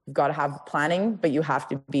 you've got to have planning, but you have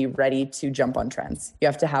to be ready to jump on trends. You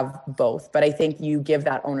have to have both. But I think you give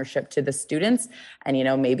that ownership to the students, and,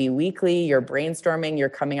 maybe weekly you're brainstorming, you're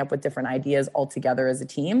coming up with different ideas all together as a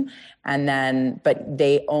team. And then, but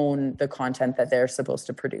they own the content that they're supposed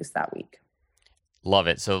to produce that week. Love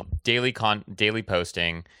it. So daily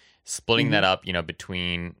posting, splitting that up,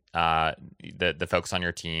 between the folks on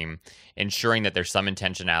your team, ensuring that there's some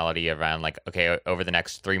intentionality around like, okay, over the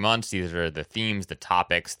next 3 months, these are the themes, the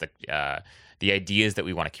topics, the ideas that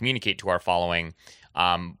we want to communicate to our following,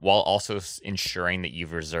 while also ensuring that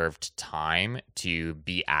you've reserved time to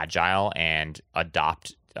be agile and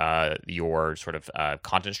adopt your sort of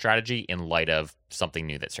content strategy in light of something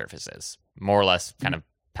new that surfaces. More or less kind of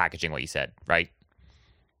packaging what you said, right?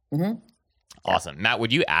 Mm-hmm. Awesome. Yeah. Matt,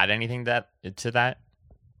 would you add anything to that?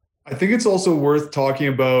 I think it's also worth talking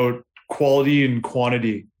about quality and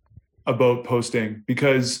quantity about posting,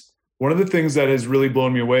 because one of the things that has really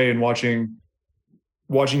blown me away in watching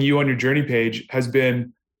you on your journey page has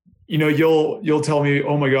been, you'll tell me,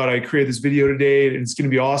 oh my God, I created this video today and it's going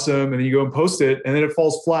to be awesome. And then you go and post it and then it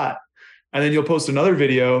falls flat. And then you'll post another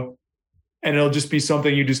video and it'll just be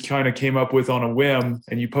something you just kind of came up with on a whim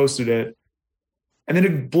and you posted it. and then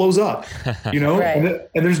it blows up, you know, Right.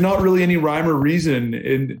 and there's not really any rhyme or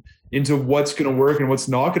reason into what's going to work and what's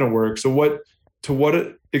not going to work. So to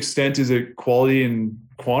what extent is it quality and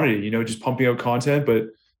quantity, you know, just pumping out content,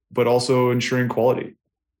 but also ensuring quality?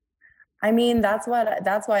 I mean, that's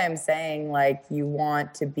why I'm saying, like, you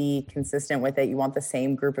want to be consistent with it. You want the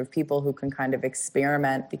same group of people who can kind of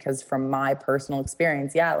experiment, because from my personal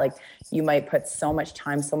experience, yeah, like, you might put so much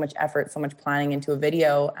time, so much effort, so much planning into a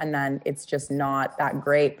video, and then it's just not that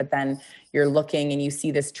great. But then you're looking and you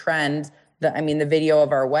see this trend. The video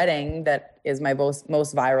of our wedding that is my most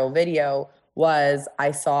viral video was,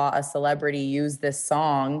 I saw a celebrity use this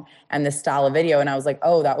song and this style of video, and I was like,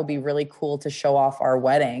 oh, that would be really cool to show off our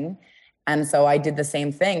wedding. And so I did the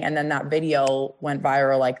same thing. And then that video went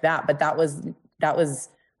viral like that. But that was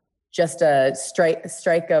just a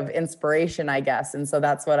strike of inspiration, I guess. And so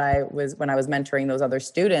that's what when I was mentoring those other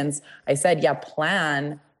students, I said, yeah,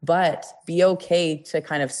 plan, but be okay to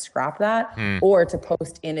kind of scrap that or to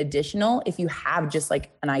post in additional if you have just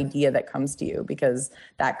like an idea that comes to you, because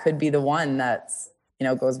that could be the one that's, you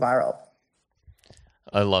know, goes viral.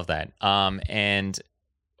 I love that. And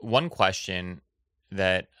one question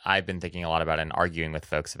that I've been thinking a lot about and arguing with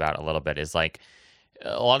folks about a little bit is, like,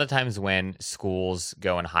 a lot of times when schools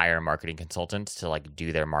go and hire marketing consultants to like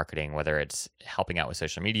do their marketing, whether it's helping out with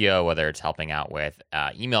social media, whether it's helping out with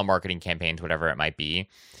email marketing campaigns, whatever it might be,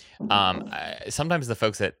 sometimes the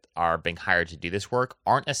folks that are being hired to do this work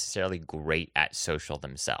aren't necessarily great at social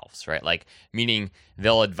themselves, right? Like, meaning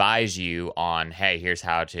they'll advise you on, hey, here's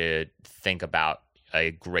how to think about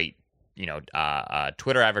a great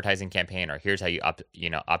Twitter advertising campaign, or here's how you up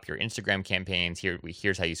your Instagram campaigns.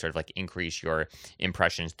 Here's how you sort of like increase your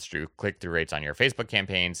impressions through click-through rates on your Facebook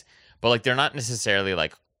campaigns. But like, they're not necessarily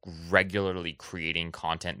like regularly creating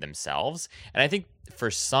content themselves. And I think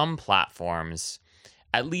for some platforms,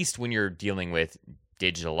 at least when you're dealing with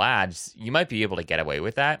digital ads, you might be able to get away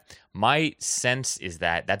with that. My sense is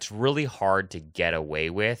that that's really hard to get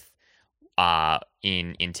away with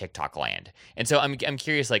in TikTok land. And so I'm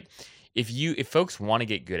curious, like, if folks want to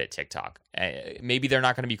get good at TikTok, maybe they're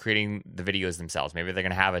not going to be creating the videos themselves. Maybe they're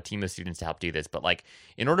going to have a team of students to help do this. But like,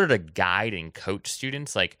 in order to guide and coach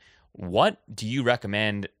students, like, what do you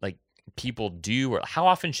recommend like people do, or how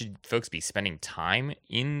often should folks be spending time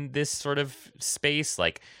in this sort of space?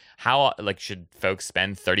 Like, how should folks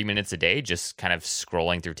spend 30 minutes a day just kind of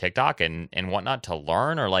scrolling through TikTok and whatnot to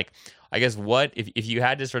learn? Or like, I guess, what if you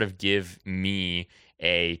had to sort of give me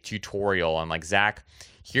a tutorial on like, Zach,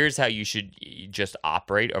 here's how you should just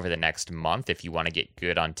operate over the next month if you want to get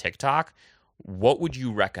good on TikTok, what would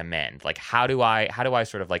you recommend? Like, how do I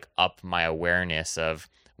sort of like up my awareness of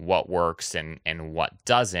what works and what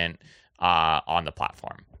doesn't on the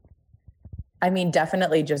platform? I mean,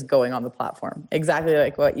 definitely just going on the platform. Exactly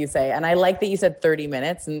like what you say. And I like that you said 30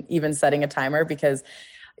 minutes and even setting a timer, because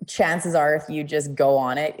chances are if you just go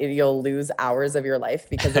on it, you'll lose hours of your life,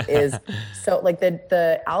 because it is so like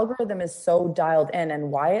the algorithm is so dialed in.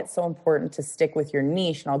 And why it's so important to stick with your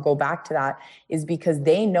niche, and I'll go back to that, is because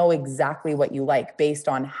they know exactly what you like based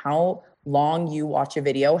on how long you watch a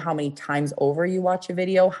video, how many times over you watch a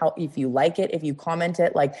video, how, if you like it, if you comment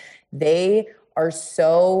it, like they are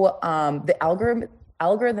so, the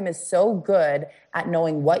algorithm is so good at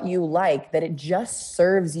knowing what you like that it just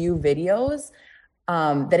serves you videos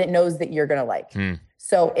that it knows that you're going to like.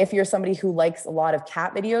 So if you're somebody who likes a lot of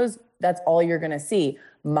cat videos, that's all you're going to see.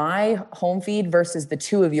 My home feed versus the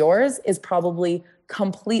two of yours is probably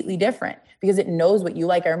completely different, because it knows what you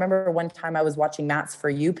like. I remember one time I was watching Matt's For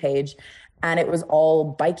You page, and it was all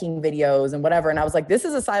biking videos and whatever. And I was like, this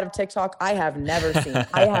is a side of TikTok I have never seen.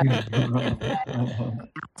 I haven't seen a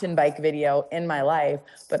mountain bike video in my life,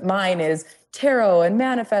 but mine is tarot and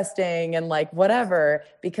manifesting and like whatever,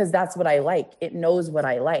 because that's what I like. It knows what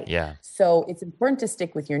I like. Yeah. So it's important to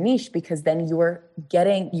stick with your niche, because then you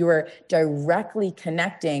are directly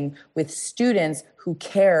connecting with students who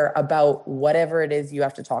care about whatever it is you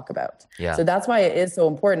have to talk about. Yeah. So that's why it is so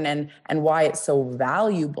important, and why it's so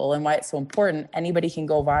valuable, and why it's so important. Anybody can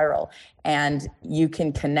go viral, and you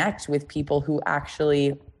can connect with people who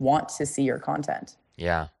actually want to see your content.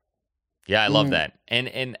 Yeah. Yeah, I love that.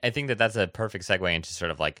 And I think that that's a perfect segue into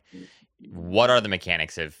sort of like, what are the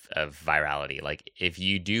mechanics of virality? Like, if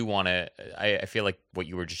you do want to, I feel like what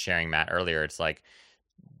you were just sharing, Matt, earlier, it's like,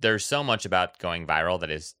 there's so much about going viral that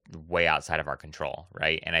is way outside of our control,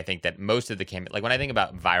 right? And I think that most of the like when I think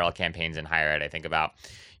about viral campaigns in higher ed, I think about,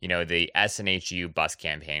 the SNHU bus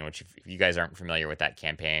campaign, which if you guys aren't familiar with that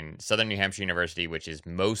campaign, Southern New Hampshire University, which is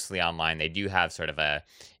mostly online, they do have sort of a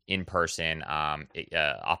in-person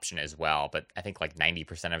option as well, but I think like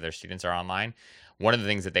 90% of their students are online. one of the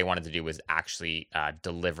things that they wanted to do was actually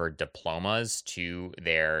deliver diplomas to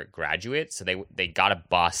their graduates. So they got a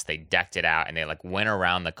bus, they decked it out, and they like went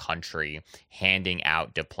around the country handing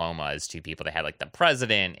out diplomas to people. They had like the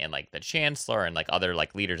president and like the chancellor and like other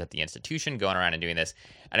like leaders at the institution going around and doing this.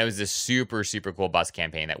 And it was this super, super cool bus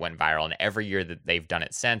campaign that went viral. And every year that they've done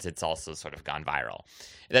it since, it's also sort of gone viral.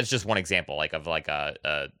 That's just one example like of like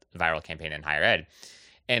a viral campaign in higher ed.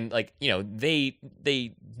 And like, you know, they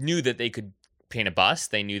knew that they could paint a bus.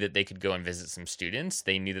 They knew that they could go and visit some students.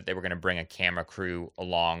 They knew that they were going to bring a camera crew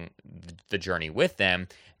along the journey with them.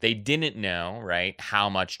 They didn't know, right, how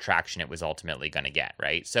much traction it was ultimately going to get,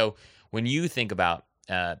 right? So when you think about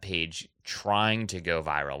Paige trying to go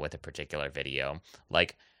viral with a particular video,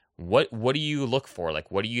 like what do you look for?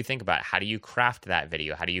 Like, what do you think about? How do you craft that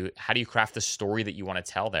video? How do you craft the story that you want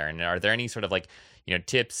to tell there? And are there any sort of like, you know,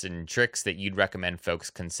 tips and tricks that you'd recommend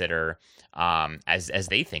folks consider as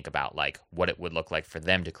they think about like what it would look like for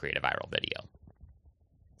them to create a viral video?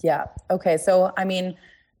 Yeah. Okay. So, I mean,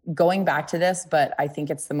 going back to this, but I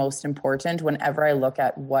think it's the most important whenever I look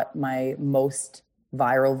at what my most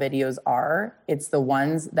viral videos are, it's the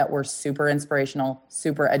ones that were super inspirational,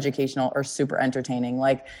 super educational, or super entertaining.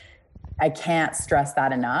 Like, I can't stress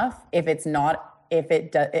that enough. If it's not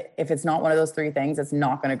one of those three things, it's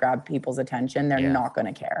not going to grab people's attention. They're not going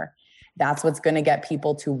to care. That's what's going to get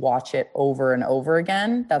people to watch it over and over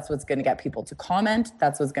again. That's what's going to get people to comment.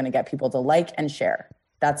 That's what's going to get people to like and share.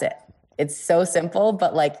 That's it. It's so simple,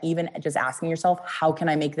 but like even just asking yourself, how can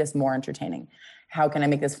I make this more entertaining? How can I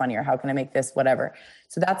make this funnier? How can I make this whatever?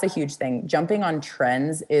 So that's a huge thing. Jumping on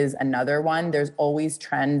trends is another one. There's always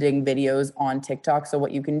trending videos on TikTok. So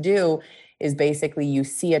what you can do is basically you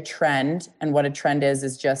see a trend, and what a trend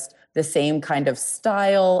is just the same kind of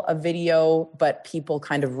style of video, but people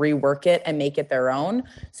kind of rework it and make it their own.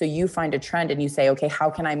 So you find a trend and you say, okay, how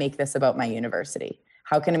can I make this about my university?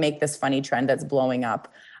 How can I make this funny trend that's blowing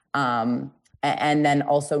up? And then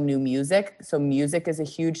also new music. So music is a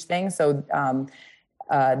huge thing. So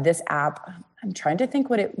this app, I'm trying to think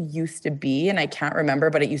what it used to be, and I can't remember,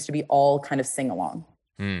 but it used to be all kind of sing along.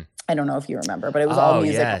 I don't know if you remember, but it was all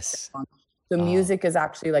music. Yes. So music is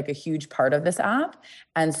actually like a huge part of this app.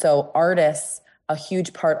 And so artists, a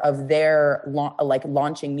huge part of their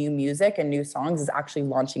launching new music and new songs is actually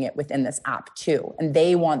launching it within this app too. And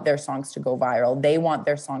they want their songs to go viral. They want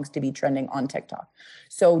their songs to be trending on TikTok.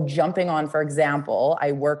 So jumping on, for example,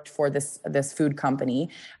 I worked for this food company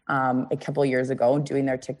a couple of years ago doing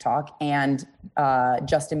their TikTok, and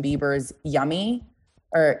Justin Bieber's Yummy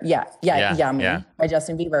by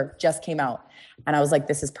Justin Bieber just came out. And I was like,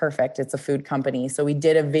 this is perfect. It's a food company. So we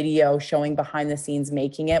did a video showing behind the scenes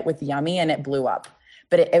making it with Yummy, and it blew up.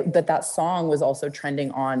 But that song was also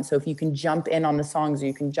trending on. So if you can jump in on the songs, or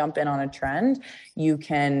you can jump in on a trend, you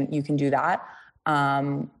can do that.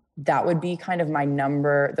 That would be kind of my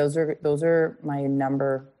number. Those are my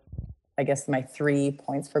number, I guess, my 3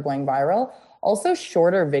 points for going viral. Also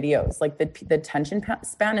shorter videos, like the attention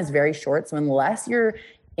span is very short. So unless your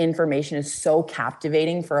information is so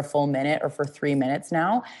captivating for a full minute or for 3 minutes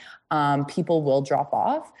now, people will drop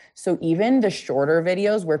off. So even the shorter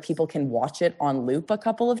videos where people can watch it on loop a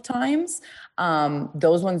couple of times,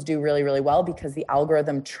 those ones do really, really well because the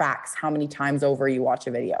algorithm tracks how many times over you watch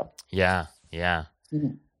a video. Yeah.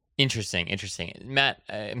 Mm-hmm. Interesting. Matt,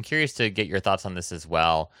 I'm curious to get your thoughts on this as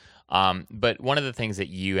well. But one of the things that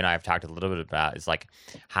you and I have talked a little bit about is like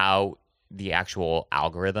how the actual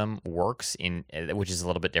algorithm works which is a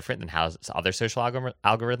little bit different than how other social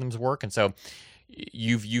algorithms work. And so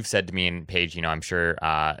you've said to me, and Paige, you know, I'm sure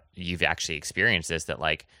you've actually experienced this, that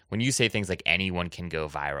like when you say things like anyone can go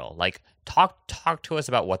viral, like talk to us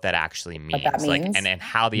about what that actually means, like and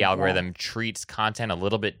how the algorithm treats content a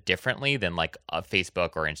little bit differently than like a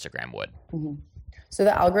Facebook or Instagram would. Mm-hmm. So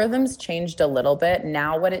the algorithm's changed a little bit.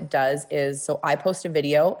 Now what it does is, so I post a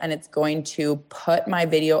video and it's going to put my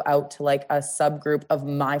video out to like a subgroup of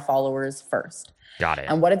my followers first. Got it.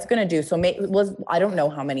 And what it's going to do, so I don't know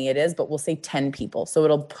how many it is, but we'll say 10 people. So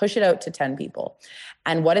it'll push it out to 10 people.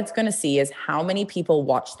 And what it's going to see is how many people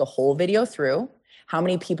watched the whole video through, how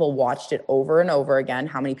many people watched it over and over again,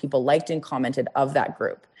 how many people liked and commented of that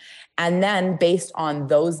group. And then based on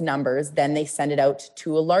those numbers, then they send it out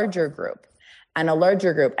to a larger group. And a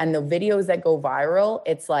larger group. And the videos that go viral,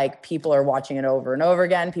 it's like people are watching it over and over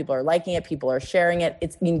again. People are liking it. People are sharing it.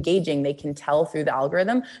 It's engaging. They can tell through the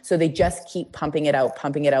algorithm. So they just keep pumping it out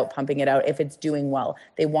if it's doing well.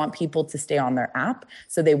 They want people to stay on their app.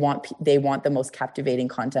 So they want the most captivating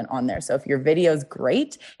content on there. So if your video is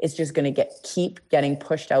great, it's just going to keep getting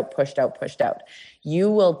pushed out. You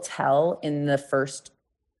will tell in the first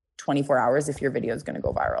 24 hours if your video is going to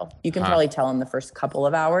go viral. You can probably tell in the first couple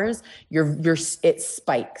of hours, it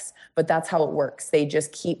spikes, but that's how it works. They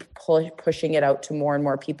just keep pushing it out to more and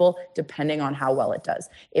more people, depending on how well it does.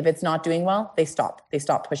 If it's not doing well, they stop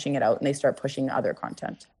pushing it out and they start pushing other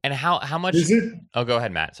content. And how much is it? Oh, go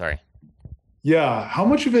ahead, Matt. Sorry. Yeah. How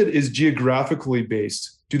much of it is geographically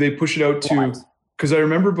based? Do they push it out to, because I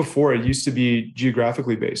remember before it used to be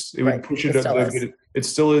geographically based. It would push it up. It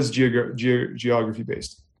still is geography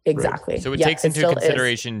based. Exactly. Right. So it takes into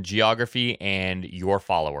consideration geography and your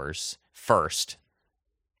followers first,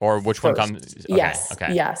 or which one comes? Okay. Yes.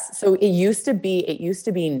 Okay. Yes. So it used to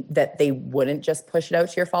be that they wouldn't just push it out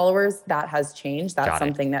to your followers. That has changed. That's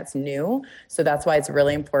something that's new. So that's why it's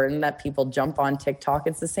really important that people jump on TikTok.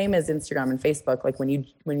 It's the same as Instagram and Facebook. Like when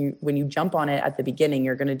you jump on it at the beginning,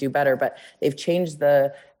 you're going to do better, but they've changed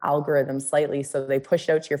the algorithm slightly. So they push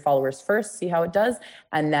it out to your followers first, see how it does.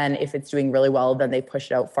 And then if it's doing really well, then they push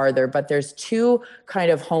it out farther. But there's two kind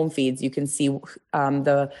of home feeds. You can see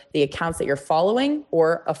the accounts that you're following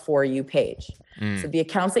or a For You page. So the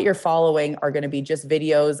accounts that you're following are going to be just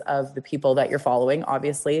videos of the people that you're following,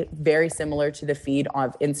 obviously, very similar to the feed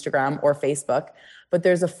of Instagram or Facebook. But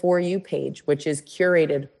there's a For You page, which is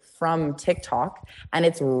curated from TikTok, and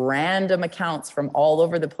it's random accounts from all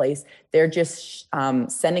over the place. They're just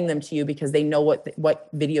sending them to you because they know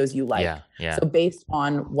what videos you like. Yeah. So based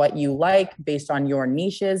on what you like, based on your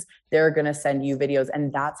niches, they're going to send you videos,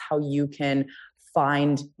 and that's how you can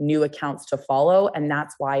find new accounts to follow. And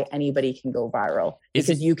that's why anybody can go viral,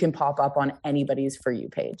 because you can pop up on anybody's For You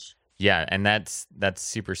page. Yeah, and that's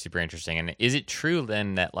super, super interesting. And is it true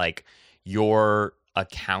then that like your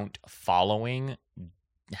account following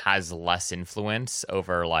has less influence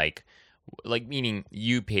over like meaning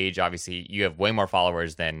you, Paige, obviously you have way more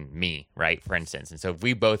followers than me, right? For instance. And so if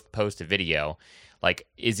we both post a video, like,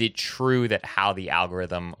 is it true that how the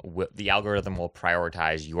algorithm will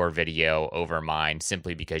prioritize your video over mine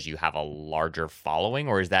simply because you have a larger following,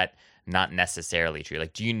 or is that not necessarily true?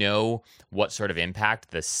 Like, do you know what sort of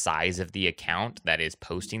impact the size of the account that is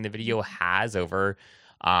posting the video has over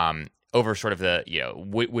sort of the,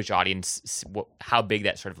 which audience, how big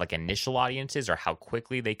that sort of like initial audience is, or how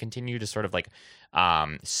quickly they continue to sort of like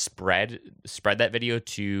spread that video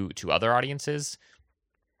to other audiences?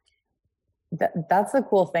 That's the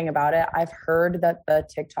cool thing about it. I've heard that the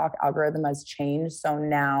TikTok algorithm has changed. So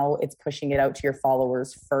now it's pushing it out to your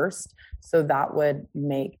followers first. So that would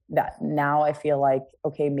make that, now I feel like,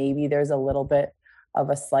 okay, maybe there's a little bit of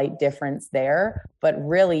a slight difference there, but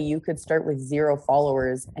really you could start with 0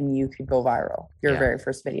 followers and you could go viral your very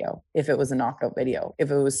first video. If it was a knockout video,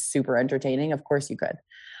 if it was super entertaining, of course you could,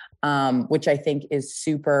 which I think is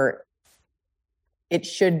super, it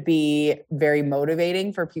should be very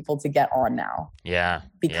motivating for people to get on now. Yeah.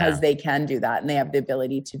 Because they can do that and they have the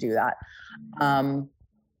ability to do that.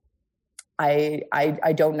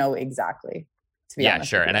 I don't know exactly.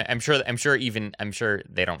 Sure. And I'm sure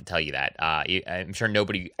they don't tell you that. I'm sure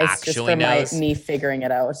nobody it's actually just knows. Me figuring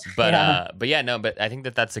it out. But but I think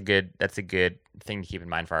that's a good thing to keep in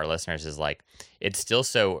mind for our listeners is like, it's still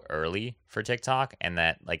so early for TikTok, and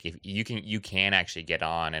that like if you can actually get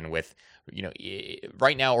on, and with,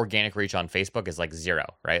 right now organic reach on Facebook is like 0,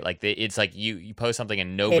 right? Like it's like you post something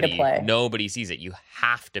and nobody sees it. You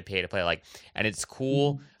have to pay to play. Like, and it's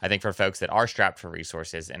cool. Mm-hmm. I think for folks that are strapped for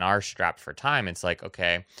resources and are strapped for time, it's like,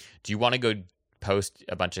 okay, do you want to go post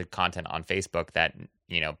a bunch of content on Facebook that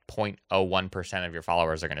 0.01% of your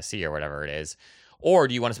followers are going to see, or whatever it is? Or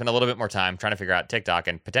do you want to spend a little bit more time trying to figure out TikTok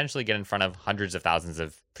and potentially get in front of hundreds of thousands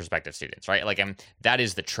of prospective students, right? Like, that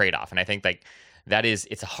is the trade-off. And I think like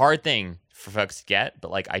it's a hard thing for folks to get,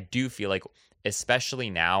 but like, I do feel like,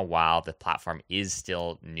 especially now while the platform is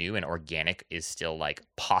still new and organic is still like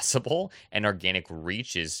possible and organic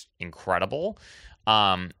reach is incredible,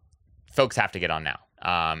 folks have to get on now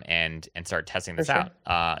and start testing this out.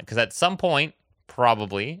 Because at some point,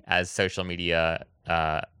 probably, as social media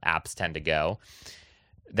apps tend to go,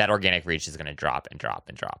 that organic reach is going to drop and drop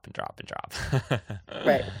and drop and drop and drop.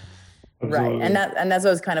 Right. Absolutely. Right. And that's what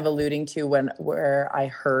I was kind of alluding to where I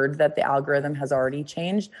heard that the algorithm has already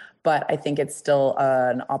changed, but I think it's still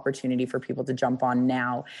an opportunity for people to jump on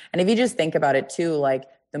now. And if you just think about it too, like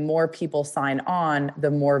the more people sign on,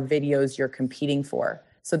 the more videos you're competing for.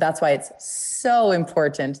 So that's why it's so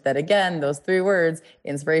important that, again, those 3 words,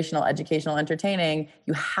 inspirational, educational, entertaining,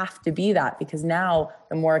 you have to be that, because now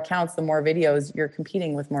the more accounts, the more videos, you're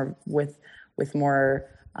competing with more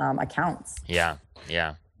accounts. Yeah.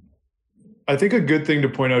 Yeah. I think a good thing to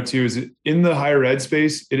point out too is in the higher ed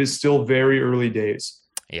space, it is still very early days.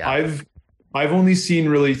 Yeah. I've only seen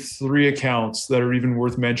really 3 accounts that are even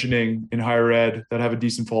worth mentioning in higher ed that have a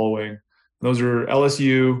decent following. Those are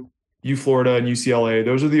LSU, U Florida, and UCLA.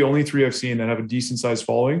 Those are the only 3 I've seen that have a decent sized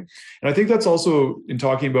following. And I think that's also, in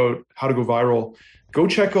talking about how to go viral, go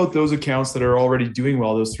check out those accounts that are already doing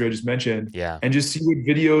well, those 3 I just mentioned, and just see what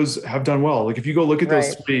videos have done well. Like if you go look at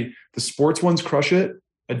those 3, the sports ones crush it,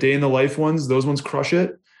 a day in the life ones, those ones crush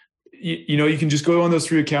it. You can just go on those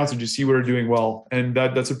 3 accounts and just see what are doing well. And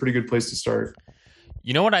that's a pretty good place to start.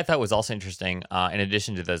 You know what I thought was also interesting? In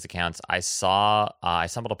addition to those accounts, I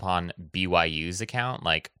stumbled upon BYU's account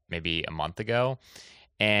like maybe a month ago.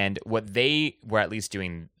 And what they were at least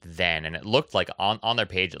doing then, and it looked like on their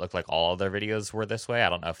page, it looked like all of their videos were this way. I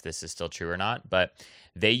don't know if this is still true or not, but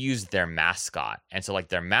they used their mascot. And so like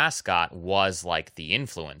their mascot was like the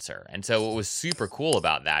influencer. And so what was super cool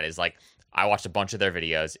about that is like, I watched a bunch of their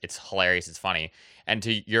videos. It's hilarious. It's funny. And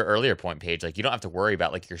to your earlier point, Paige, like you don't have to worry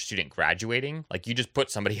about like your student graduating. Like you just put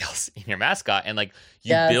somebody else in your mascot and like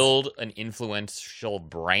you build an influential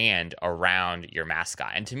brand around your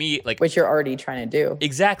mascot. And to me, like which you're already trying to do.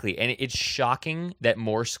 Exactly. And it's shocking that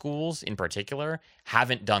more schools in particular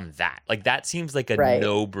haven't done that. Like that seems like a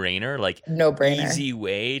no-brainer, like easy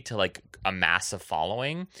way to like amass a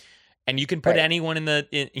following. And you can put anyone in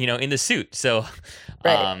the suit. So,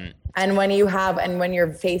 and when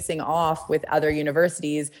you're facing off with other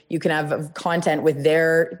universities, you can have content with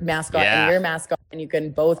their mascot and your mascot, and you can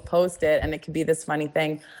both post it. And it could be this funny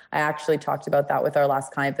thing. I actually talked about that with our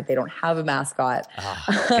last client, but they don't have a mascot.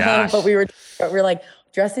 Oh, but we're like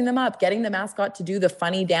dressing them up, getting the mascot to do the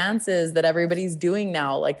funny dances that everybody's doing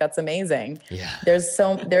now. Like that's amazing. Yeah.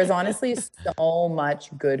 There's honestly so much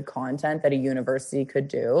good content that a university could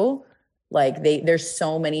do. Like there's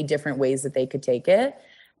so many different ways that they could take it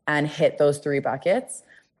and hit those 3 buckets.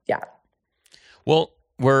 Yeah. Well,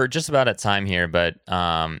 we're just about at time here, but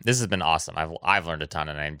this has been awesome. I've learned a ton,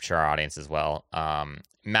 and I'm sure our audience as well.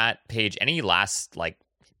 Matt, Paige, any last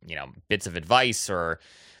bits of advice or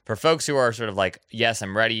for folks who are sort of like, yes,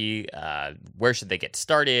 I'm ready. Where should they get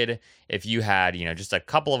started? If you had, just a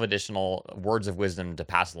couple of additional words of wisdom to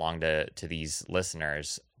pass along to these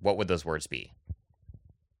listeners, what would those words be?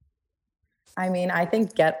 I mean, I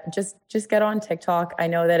think just get on TikTok. I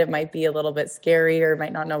know that it might be a little bit scary or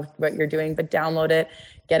might not know what you're doing, but download it,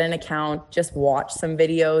 get an account, just watch some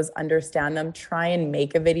videos, understand them, try and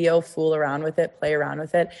make a video, fool around with it, play around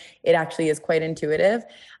with it. It actually is quite intuitive.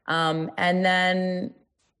 And then,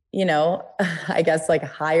 I guess like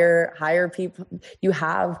hire people. You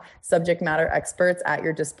have subject matter experts at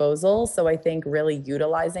your disposal. So I think really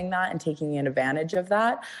utilizing that and taking advantage of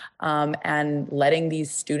that and letting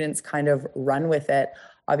these students kind of run with it.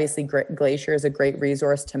 Obviously, Glacier is a great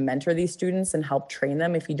resource to mentor these students and help train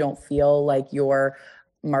them if you don't feel like your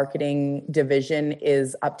marketing division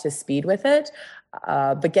is up to speed with it.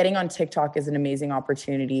 But getting on TikTok is an amazing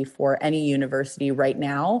opportunity for any university right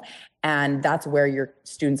now. And that's where your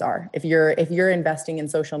students are. If you're investing in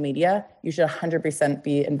social media, you should 100%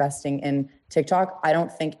 be investing in TikTok. I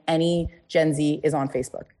don't think any Gen Z is on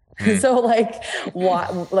Facebook. So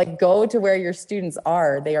go to where your students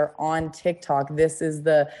are. They are on TikTok.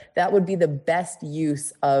 That would be the best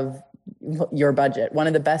use of your budget. One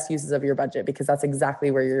of the best uses of your budget, because that's exactly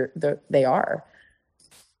where they are.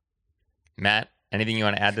 Matt, anything you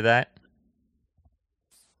want to add to that?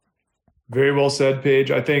 Very well said, Paige.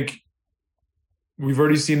 I think we've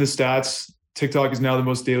already seen the stats. TikTok is now the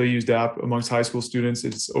most daily used app amongst high school students.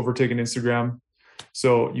 It's overtaken Instagram.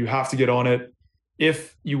 So you have to get on it.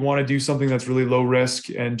 If you want to do something that's really low risk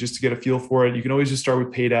and just to get a feel for it, you can always just start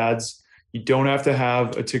with paid ads. You don't have to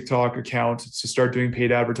have a TikTok account to start doing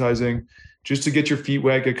paid advertising. Just to get your feet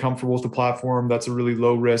wet, get comfortable with the platform. That's a really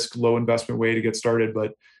low risk, low investment way to get started.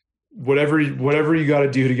 But whatever you got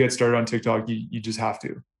to do to get started on TikTok, you just have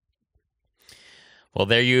to. Well,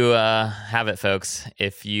 there you have it, folks.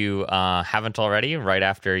 If you haven't already, right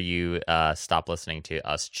after you stop listening to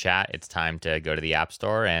us chat, it's time to go to the App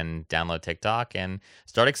Store and download TikTok and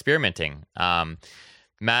start experimenting.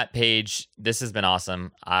 Matt, Paige, this has been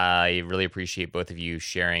awesome. I really appreciate both of you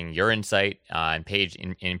sharing your insight, and Paige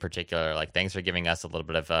in particular. Like, thanks for giving us a little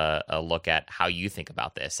bit of a look at how you think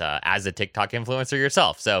about this as a TikTok influencer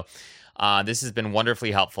yourself. So this has been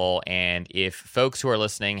wonderfully helpful. And if folks who are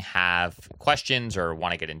listening have questions or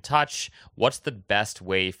want to get in touch, what's the best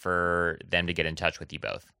way for them to get in touch with you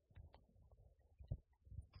both?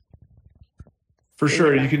 For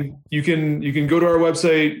sure. You can go to our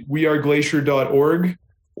website, weareglacier.org,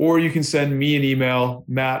 or you can send me an email,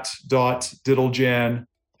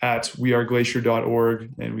 matt.diddlejan@weareglacier.org,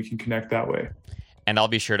 and we can connect that way. And I'll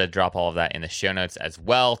be sure to drop all of that in the show notes as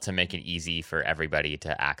well to make it easy for everybody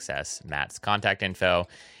to access Matt's contact info.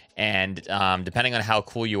 And depending on how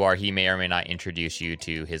cool you are, he may or may not introduce you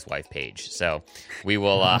to his wife, Paige. So we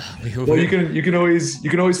will. Well, you can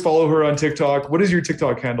always follow her on TikTok. What is your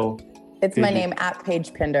TikTok handle? It's my name at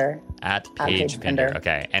Paige Pinder. At Paige Pinder.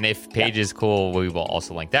 Okay. And if Paige is cool, we will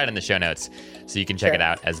also link that in the show notes so you can check it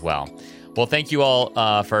out as well. Well, thank you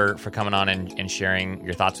all for coming on and sharing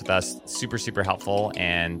your thoughts with us. Super, super helpful.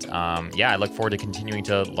 And I look forward to continuing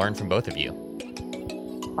to learn from both of you.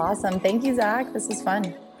 Awesome. Thank you, Zach. This was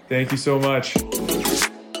fun. Thank you so much.